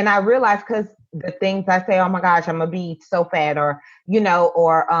 Uh-huh. And I realized because the things I say, oh my gosh, I'm gonna be so fat, or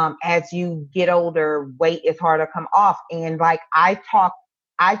as you get older, weight is harder to come off. And like I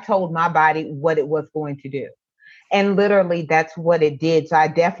told my body what it was going to do. And literally that's what it did. So I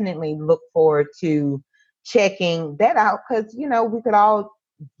definitely look forward to checking that out because, we could all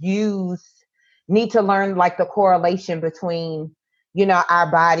need to learn like the correlation between,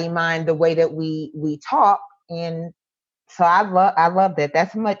 our body, mind, the way that we talk. And so I love that.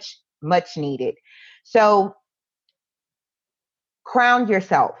 That's much, much needed. So crown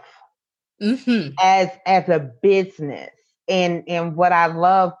yourself Mm-hmm. as a business. And what I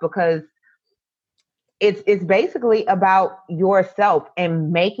love because it's basically about yourself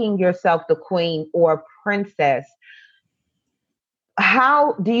and making yourself the queen or princess.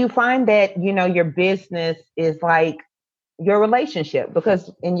 How do you find that, your business is like your relationship?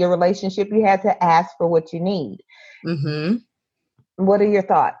 Because in your relationship, you had to ask for what you need. Mm-hmm. What are your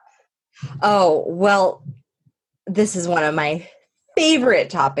thoughts? Oh, well, this is one of my favorite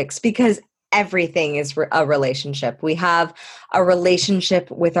topics because everything is a relationship. We have a relationship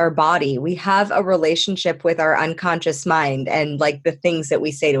with our body. We have a relationship with our unconscious mind and like the things that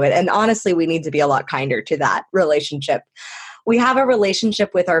we say to it. And honestly, we need to be a lot kinder to that relationship. We have a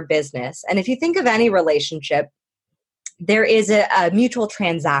relationship with our business. And if you think of any relationship, there is a mutual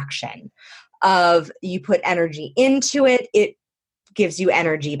transaction of you put energy into it, it gives you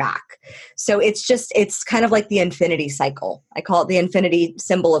energy back. So it's kind of like the infinity cycle. I call it the infinity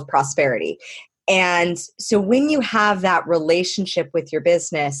symbol of prosperity. And so when you have that relationship with your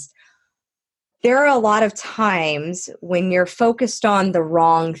business, there are a lot of times when you're focused on the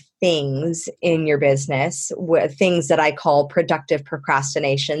wrong things in your business, things that I call productive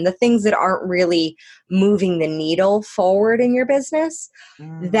procrastination, the things that aren't really moving the needle forward in your business,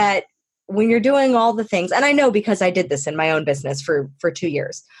 that when you're doing all the things, and I know because I did this in my own business for 2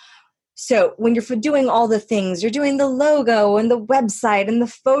 years. So when you're doing all the things, you're doing the logo and the website and the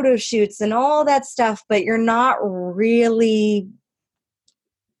photo shoots and all that stuff, but you're not really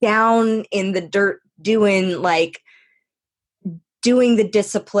down in the dirt doing the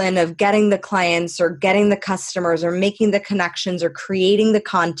discipline of getting the clients or getting the customers or making the connections or creating the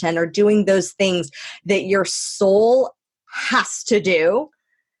content or doing those things that your soul has to do,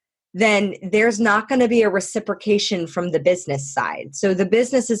 then there's not going to be a reciprocation from the business side. So the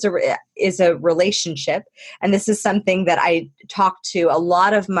business is a relationship. And this is something that I talk to a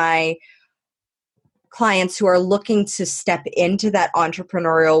lot of my clients who are looking to step into that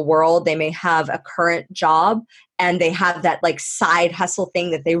entrepreneurial world. They may have a current job and they have that like side hustle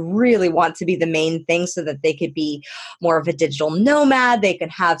thing that they really want to be the main thing so that they could be more of a digital nomad. They can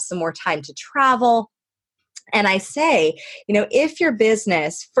have some more time to travel. And I say, if your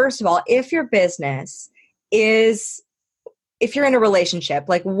business, first of all, if you're in a relationship,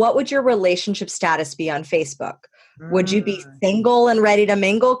 like what would your relationship status be on Facebook? Would you be single and ready to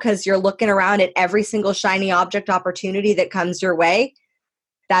mingle because you're looking around at every single shiny object opportunity that comes your way?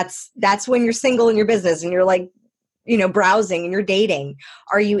 That's when you're single in your business and you're like, browsing and you're dating.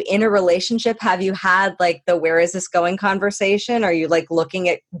 Are you in a relationship? Have you had like the where is this going conversation? Are you like looking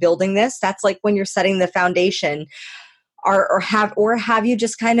at building this? That's like when you're setting the foundation. Or have you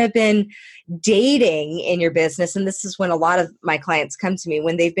just kind of been dating in your business? And this is when a lot of my clients come to me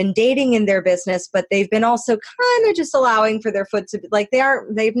when they've been dating in their business, but they've been also kind of just allowing for their foot to be like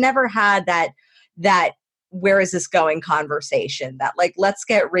they've never had that where is this going conversation, that like, let's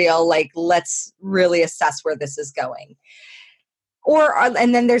get real, like, let's really assess where this is going.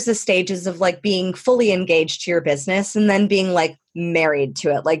 And then there's the stages of like being fully engaged to your business and then being like married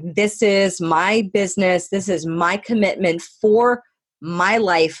to it. Like, this is my business. This is my commitment for my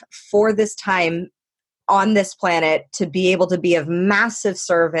life for this time on this planet to be able to be of massive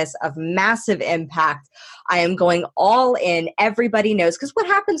service, of massive impact. I am going all in. Everybody knows. Because what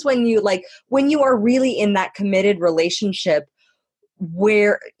happens when you are really in that committed relationship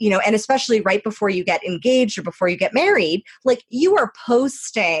where, and especially right before you get engaged or before you get married, like you are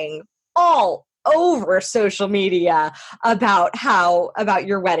posting all over social media about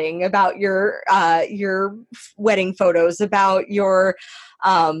your wedding, about your wedding photos, about your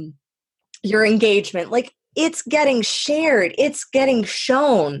engagement. Like, it's getting shared, it's getting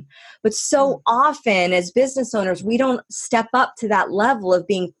shown. But so often as business owners, we don't step up to that level of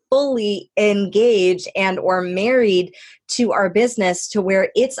being fully engaged and or married to our business to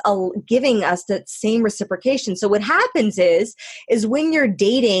where it's giving us that same reciprocation. So what happens is when you're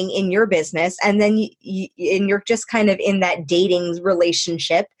dating in your business and then you're just kind of in that dating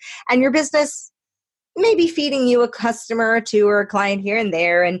relationship and your business maybe feeding you a customer or two or a client here and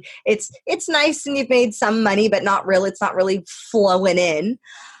there. And it's nice and you've made some money, but it's not really flowing in.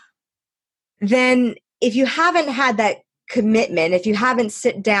 Then if you haven't had that commitment, if you haven't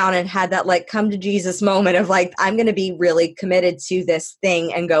sit down and had that like come to Jesus moment of like, I'm going to be really committed to this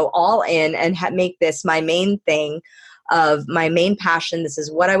thing and go all in and make this my main thing of my main passion. This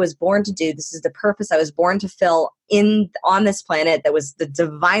is what I was born to do. This is the purpose I was born to fill on this planet. That was the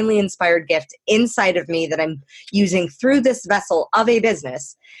divinely inspired gift inside of me that I'm using through this vessel of a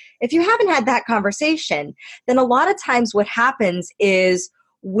business. If you haven't had that conversation, then a lot of times what happens is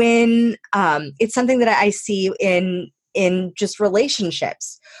when it's something that I see in just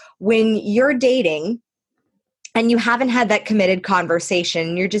relationships, when you're dating and you haven't had that committed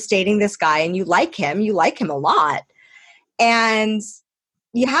conversation, you're just dating this guy and you like him a lot, and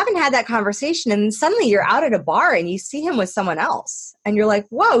you haven't had that conversation, and suddenly you're out at a bar and you see him with someone else and you're like,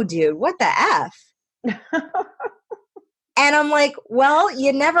 whoa, dude, what the F? And I'm like, well,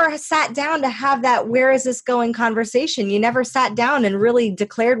 you never sat down to have that where is this going conversation. You never sat down and really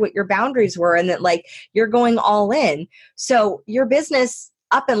declared what your boundaries were and that like you're going all in. So your business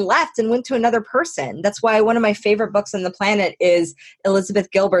up and left and went to another person. That's why one of my favorite books on the planet is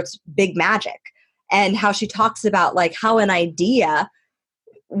Elizabeth Gilbert's Big Magic, and how she talks about like how an idea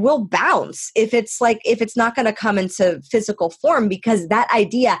will bounce if it's not going to come into physical form, because that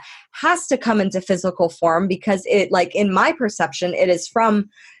idea has to come into physical form, because it, like in my perception, it is from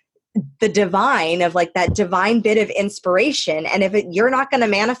the divine, of like that divine bit of inspiration. And if you're not going to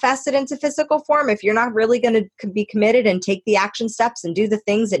manifest it into physical form, if you're not really going to be committed and take the action steps and do the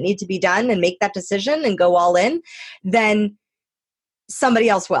things that need to be done and make that decision and go all in, then somebody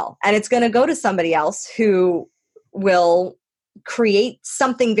else will. And it's going to go to somebody else who will create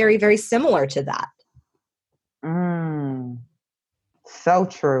something very, very similar to that. So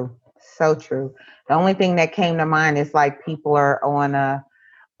true. So true. The only thing that came to mind is like people are on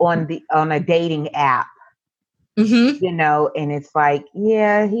a dating app, you know, and it's like,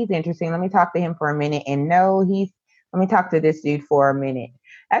 yeah, he's interesting. Let me talk to him for a minute. And no, let me talk to this dude for a minute.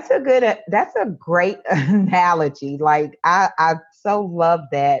 That's a great analogy. Like I so love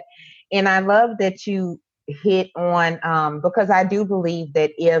that. And I love that you hit on, because I do believe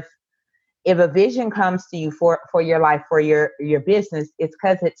that if a vision comes to you for your life, for your business, it's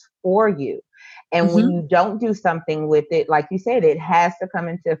because it's for you. And when you don't do something with it, like you said, it has to come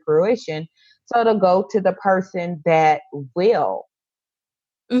into fruition. So to go to the person that will.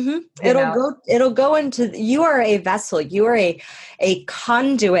 It'll go into, you are a vessel, you are a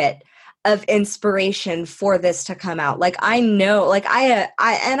conduit of inspiration for this to come out. Like I know, like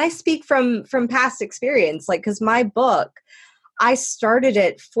I speak from past experience, like, cause my book, I started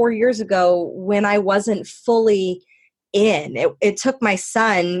it 4 years ago when I wasn't fully in. It took my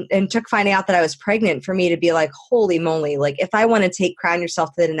son and took finding out that I was pregnant for me to be like, holy moly, like if I want to take Crown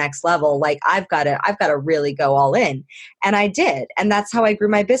Yourself to the next level, like I've got to really go all in. And I did. And that's how I grew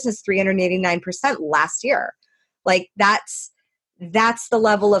my business 389% last year. Like that's the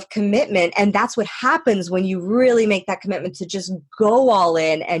level of commitment. And that's what happens when you really make that commitment to just go all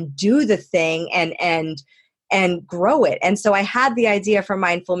in and do the thing and grow it. And so I had the idea for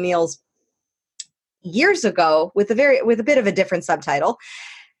Mindful Meals years ago with a bit of a different subtitle.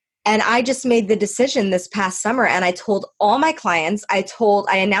 And I just made the decision this past summer, and I told all my clients, I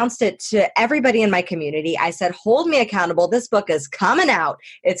announced it to everybody in my community. I said, hold me accountable. This book is coming out.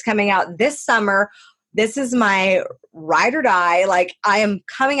 It's coming out this summer. This is my ride or die. Like I am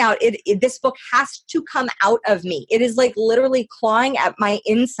coming out. This book has to come out of me. It is like literally clawing at my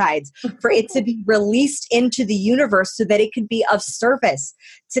insides for it to be released into the universe so that it could be of service.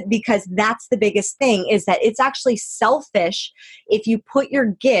 Because that's the biggest thing, is that it's actually selfish if you put your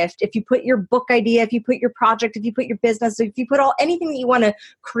gift, if you put your book idea, if you put your project, if you put your business, if you put anything that you want to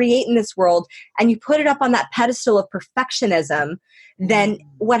create in this world and you put it up on that pedestal of perfectionism, then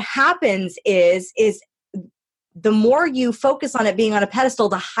what happens is the more you focus on it being on a pedestal,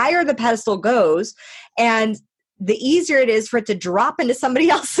 the higher the pedestal goes, and the easier it is for it to drop into somebody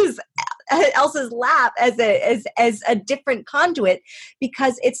else's lap as a different conduit,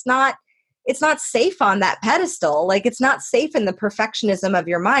 because it's not safe on that pedestal. Like it's not safe in the perfectionism of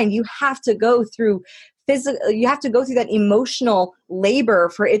your mind. You have to go through you have to go through that emotional labor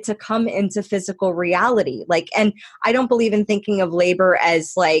for it to come into physical reality. Like, and I don't believe in thinking of labor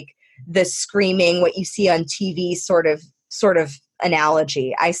as like the screaming, what you see on TV sort of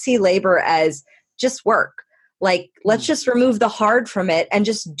analogy. I see labor as just work. Like, let's just remove the hard from it and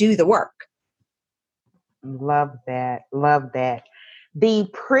just do the work. Love that. Love that. The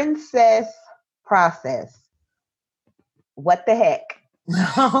princess process. What the heck?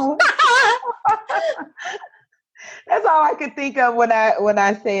 That's all I could think of when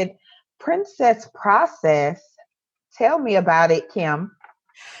I said princess process. Tell me about it, Kim.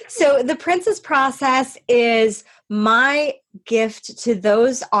 So the princess process is my gift to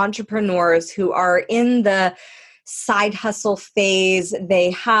those entrepreneurs who are in the side hustle phase.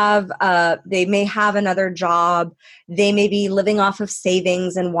 They may have another job. They may be living off of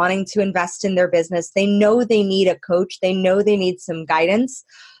savings and wanting to invest in their business. They know they need a coach. They know they need some guidance,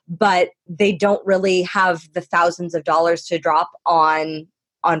 but they don't really have the thousands of dollars to drop on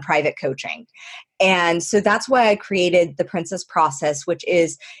private coaching. And so that's why I created the Princess Process, which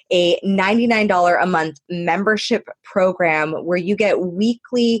is a $99 a month membership program where you get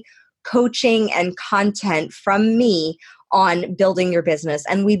weekly coaching and content from me on building your business.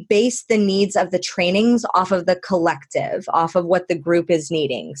 And we base the needs of the trainings off of the collective, off of what the group is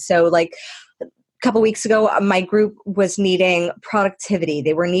needing. So like couple weeks ago, my group was needing productivity.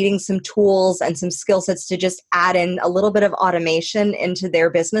 They were needing some tools and some skill sets to just add in a little bit of automation into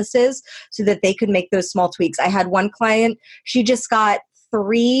their businesses so that they could make those small tweaks. I had one client, she just got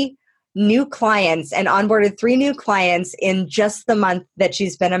 3 new clients and onboarded 3 new clients in just the month that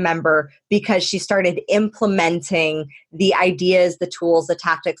she's been a member because she started implementing the ideas, the tools, the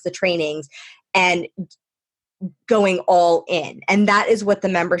tactics, the trainings, and going all in. And that is what the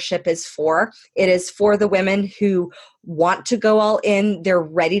membership is for. It is for the women who want to go all in, they're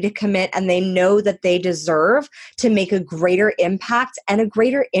ready to commit, and they know that they deserve to make a greater impact and a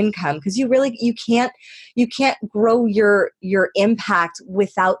greater income, because you can't grow your impact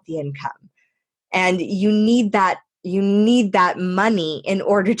without the income. And you need that money in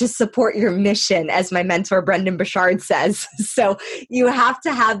order to support your mission, as my mentor Brendan Bouchard says. So you have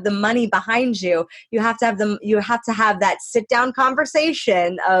to have the money behind you. You have to have that sit down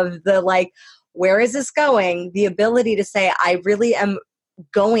conversation of the like, where is this going? The ability to say, I really am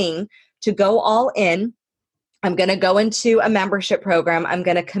going to go all in. I'm going to go into a membership program. I'm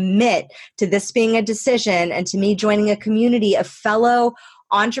going to commit to this being a decision and to me joining a community of fellow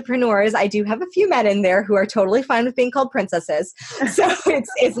entrepreneurs. I do have a few men in there who are totally fine with being called princesses. So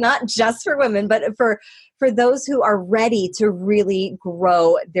it's not just for women, but for those who are ready to really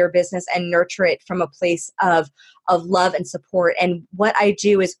grow their business and nurture it from a place of love and support. And what I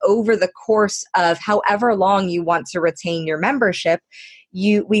do is, over the course of however long you want to retain your membership,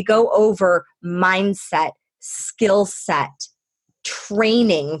 we go over mindset, skill set,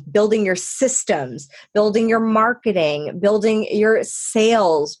 training, building your systems, building your marketing, building your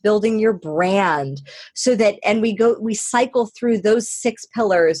sales, building your brand, so that, and we cycle through those 6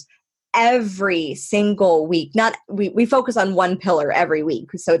 pillars every single week. We focus on one pillar every week,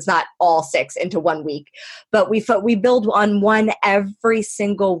 so it's not all 6 into one week, but we build on one every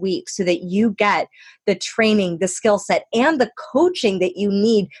single week so that you get the training, the skill set, and the coaching that you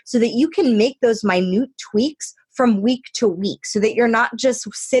need so that you can make those minute tweaks from week to week, so that you're not just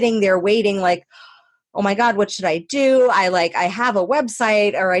sitting there waiting like, oh my God, what should I do? I have a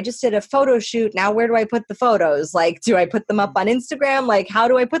website, or I just did a photo shoot. Now where do I put the photos? Like, do I put them up on Instagram? Like, how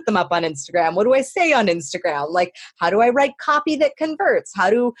do I put them up on Instagram? What do I say on Instagram? Like, how do I write copy that converts? How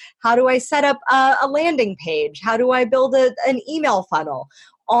do I set up a landing page? How do I build an email funnel?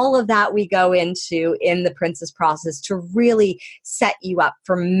 All of that we go into in the Princess Process to really set you up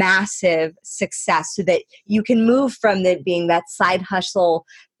for massive success, so that you can move from it being that side hustle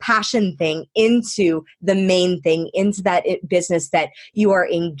passion thing into the main thing, into that business that you are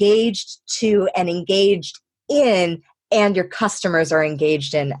engaged to and engaged in, and your customers are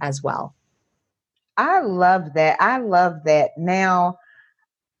engaged in as well. I love that. Now,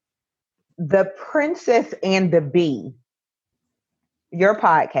 the Princess and the Bee, your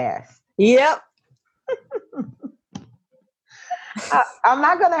podcast. Yep. I'm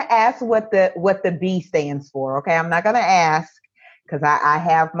not going to ask what the B stands for. Okay. I'm not going to ask, because I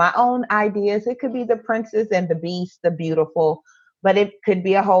have my own ideas. It could be the princess and the beast, the beautiful, but it could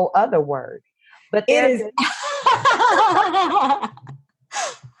be a whole other word. But it is.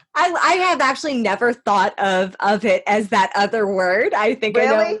 I have actually never thought of it as that other word. I think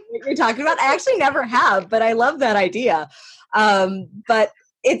really? I know what you're talking about. I actually never have, but I love that idea. But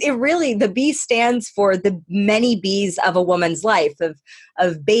it really, the B stands for the many B's of a woman's life,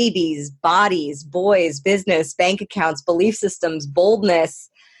 of babies, bodies, boys, business, bank accounts, belief systems, boldness,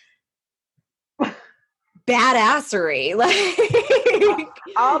 badassery. Like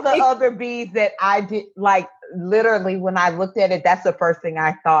all the other B's that I did, like literally when I looked at it, that's the first thing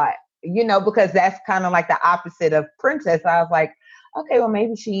I thought, because that's kind of like the opposite of princess. I was like, okay, well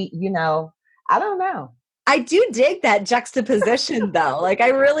maybe she, I don't know. I do dig that juxtaposition though. Like I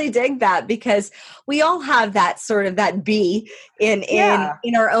really dig that because we all have that sort of that bee in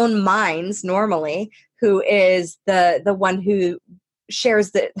our own minds normally, who is the one who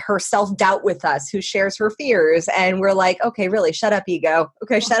shares her self-doubt with us, who shares her fears. And we're like, okay, really, shut up, ego.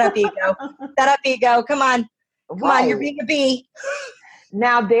 Okay, shut up, ego. Shut up, ego. Come on. Come on, you're being a bee.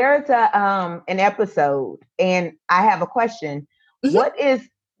 Now there's an episode, and I have a question. Mm-hmm. What is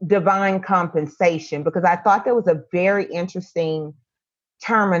divine compensation? Because I thought that was a very interesting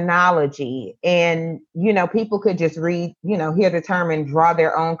terminology, and people could just read, hear the term and draw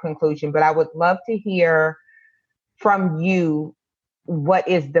their own conclusion. But I would love to hear from you, what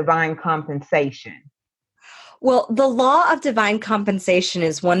is divine compensation? Well, the law of divine compensation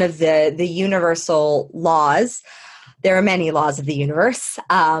is one of the universal laws. There are many laws of the universe.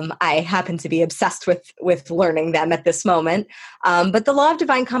 I happen to be obsessed with learning them at this moment. But the law of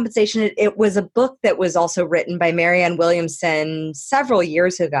divine compensation, it was a book that was also written by Marianne Williamson several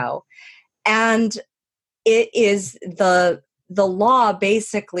years ago. And it is the law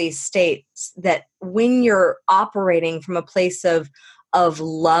basically states that when you're operating from a place of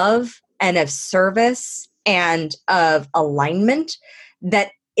love and of service and of alignment,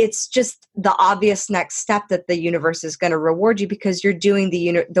 that it's just the obvious next step that the universe is going to reward you, because you're doing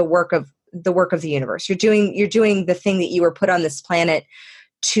the work of the universe. You're doing the thing that you were put on this planet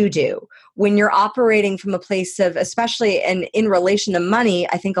to do. When you're operating from a place of, especially in relation to money,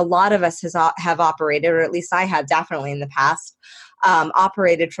 I think a lot of us have operated, or at least I have definitely in the past,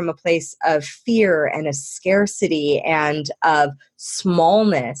 operated from a place of fear and of scarcity and of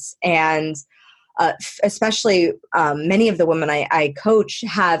smallness. And especially many of the women I coach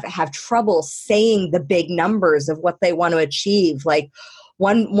have trouble saying the big numbers of what they want to achieve. Like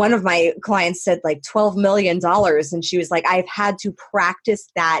one of my clients said like $12 million. And she was like, I've had to practice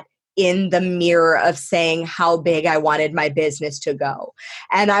that in the mirror of saying how big I wanted my business to go.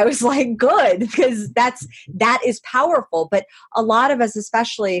 And I was like, good, because that is powerful. But a lot of us,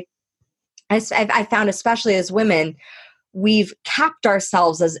 especially, I found, especially as women, we've capped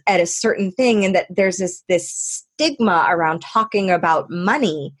ourselves at a certain thing, and that there's this stigma around talking about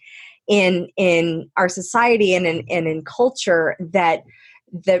money in our society and in culture that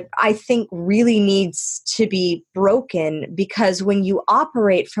I think really needs to be broken, because when you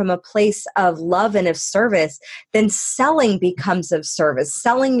operate from a place of love and of service, then selling becomes of service.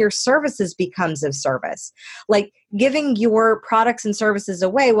 Selling your services becomes of service. Like giving your products and services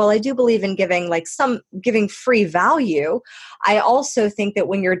away. Well, I do believe in giving free value. I also think that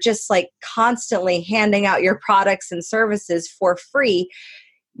when you're just like constantly handing out your products and services for free,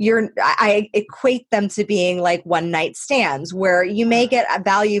 I equate them to being like one night stands, where you may get a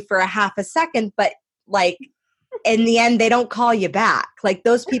value for a half a second, but like in the end, they don't call you back. Like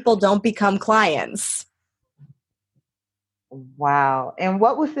those people don't become clients. Wow. And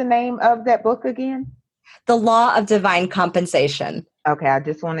what was the name of that book again? The Law of Divine Compensation. Okay. I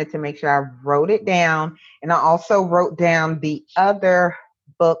just wanted to make sure I wrote it down. And I also wrote down the other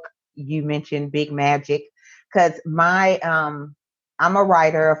book you mentioned, Big Magic, because I'm a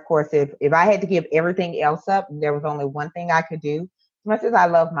writer. Of course, if I had to give everything else up, there was only one thing I could do. As much as I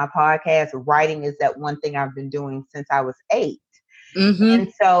love my podcast, writing is that one thing I've been doing since I was 8. Mm-hmm.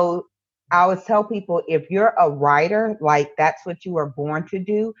 And so I always tell people, if you're a writer, like that's what you were born to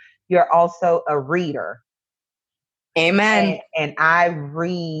do, you're also a reader. Amen. And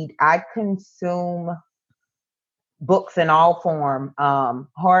I consume books in all form,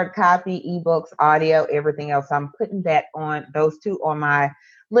 hard copy, ebooks, audio, everything else. I'm putting those two on my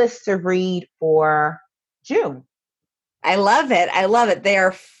list to read for June. I love it. They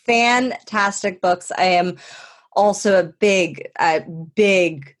are fantastic books. I am also a big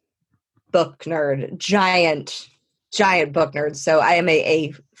book nerd, giant book nerd. So I am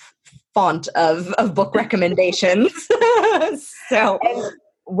a font of book recommendations. So. And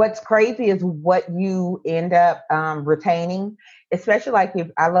what's crazy is what you end up retaining, especially like if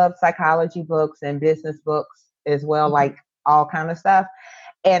I love psychology books and business books as well, mm-hmm. like all kind of stuff.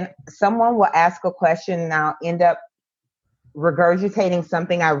 And someone will ask a question and I'll end up regurgitating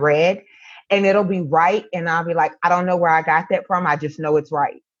something I read, and it'll be right. And I'll be like, I don't know where I got that from. I just know it's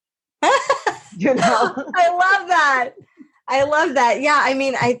right. You know? I love that. Yeah. I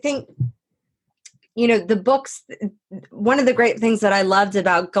mean, I think, the books, one of the great things that I loved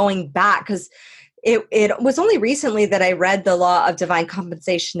about going back, because it was only recently that I read The Law of Divine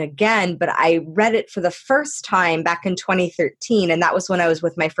Compensation again, but I read it for the first time back in 2013. And that was when I was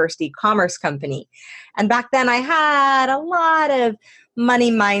with my first e-commerce company. And back then I had a lot of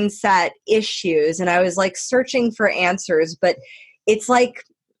money mindset issues, and I was like searching for answers, but it's like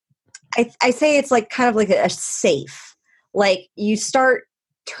I say it's like kind of like a safe. Like you start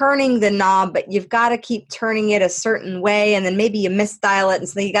turning the knob, but you've got to keep turning it a certain way, and then maybe you misdial it, and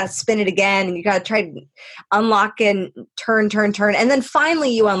so then you got to spin it again, and you got to try to unlock and turn, and then finally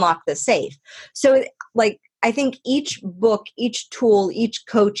you unlock the safe. So like I think each book, each tool, each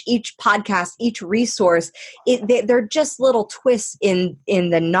coach, each podcast, each resource, they're just little twists in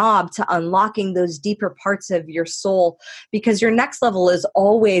the knob to unlocking those deeper parts of your soul, because your next level is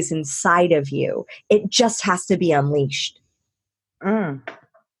always inside of you. It just has to be unleashed.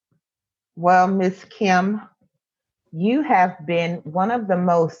 Well, Miss Kim, you have been one of the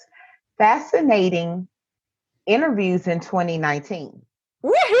most fascinating interviews in 2019.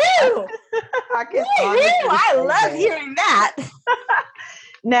 Woohoo! I love hearing that.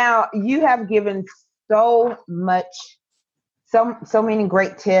 Now, you have given so many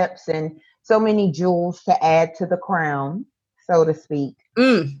great tips and so many jewels to add to the crown, so to speak.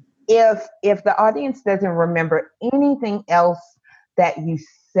 If the audience doesn't remember anything else that you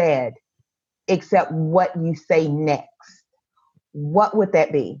said except what you say next, what would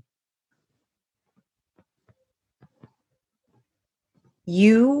that be?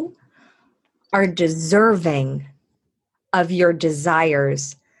 You are deserving of your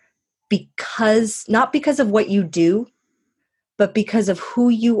desires not because of what you do, but because of who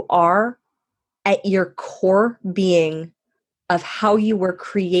you are at your core being, of how you were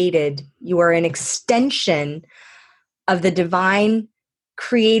created. You are an extension of the divine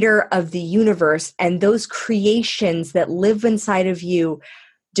creator of the universe, and those creations that live inside of you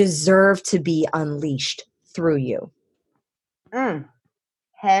deserve to be unleashed through you.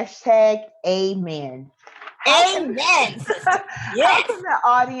 Hashtag amen. Amen. How can the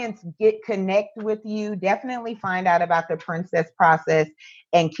audience connect with you? Definitely find out about the Princess Process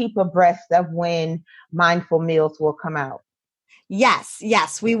and keep abreast of when Mindful Meals will come out. Yes.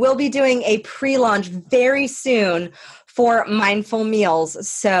 We will be doing a pre-launch very soon for Mindful Meals.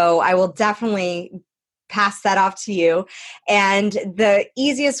 So I will definitely pass that off to you. And the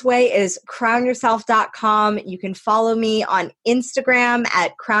easiest way is crownyourself.com. You can follow me on Instagram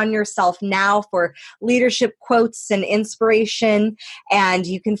at crownyourselfnow for leadership quotes and inspiration. And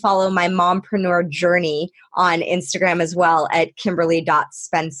you can follow my mompreneur journey on Instagram as well at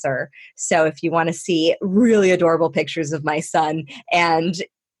kimberly.spencer. So if you want to see really adorable pictures of my son and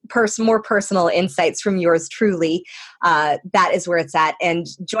more personal insights from yours truly, that is where it's at. And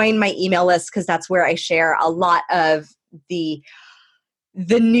join my email list, because that's where I share a lot of the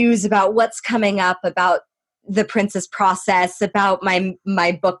news about what's coming up, about the Princess Process, about my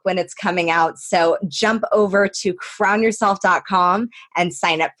book when it's coming out. So jump over to crownyourself.com and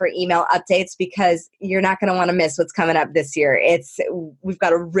sign up for email updates, because you're not going to want to miss what's coming up this year. We've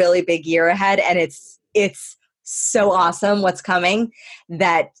got a really big year ahead, and it's so awesome what's coming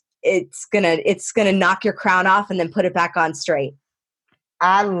that it's gonna knock your crown off and then put it back on straight.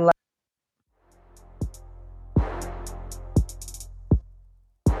 I love.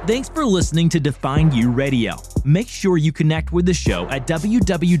 Thanks for listening to Define You Radio. Make sure you connect with the show at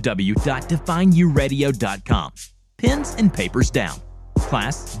www.defineyouradio.com. Pens and papers down.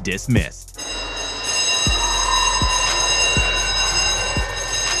 Class dismissed.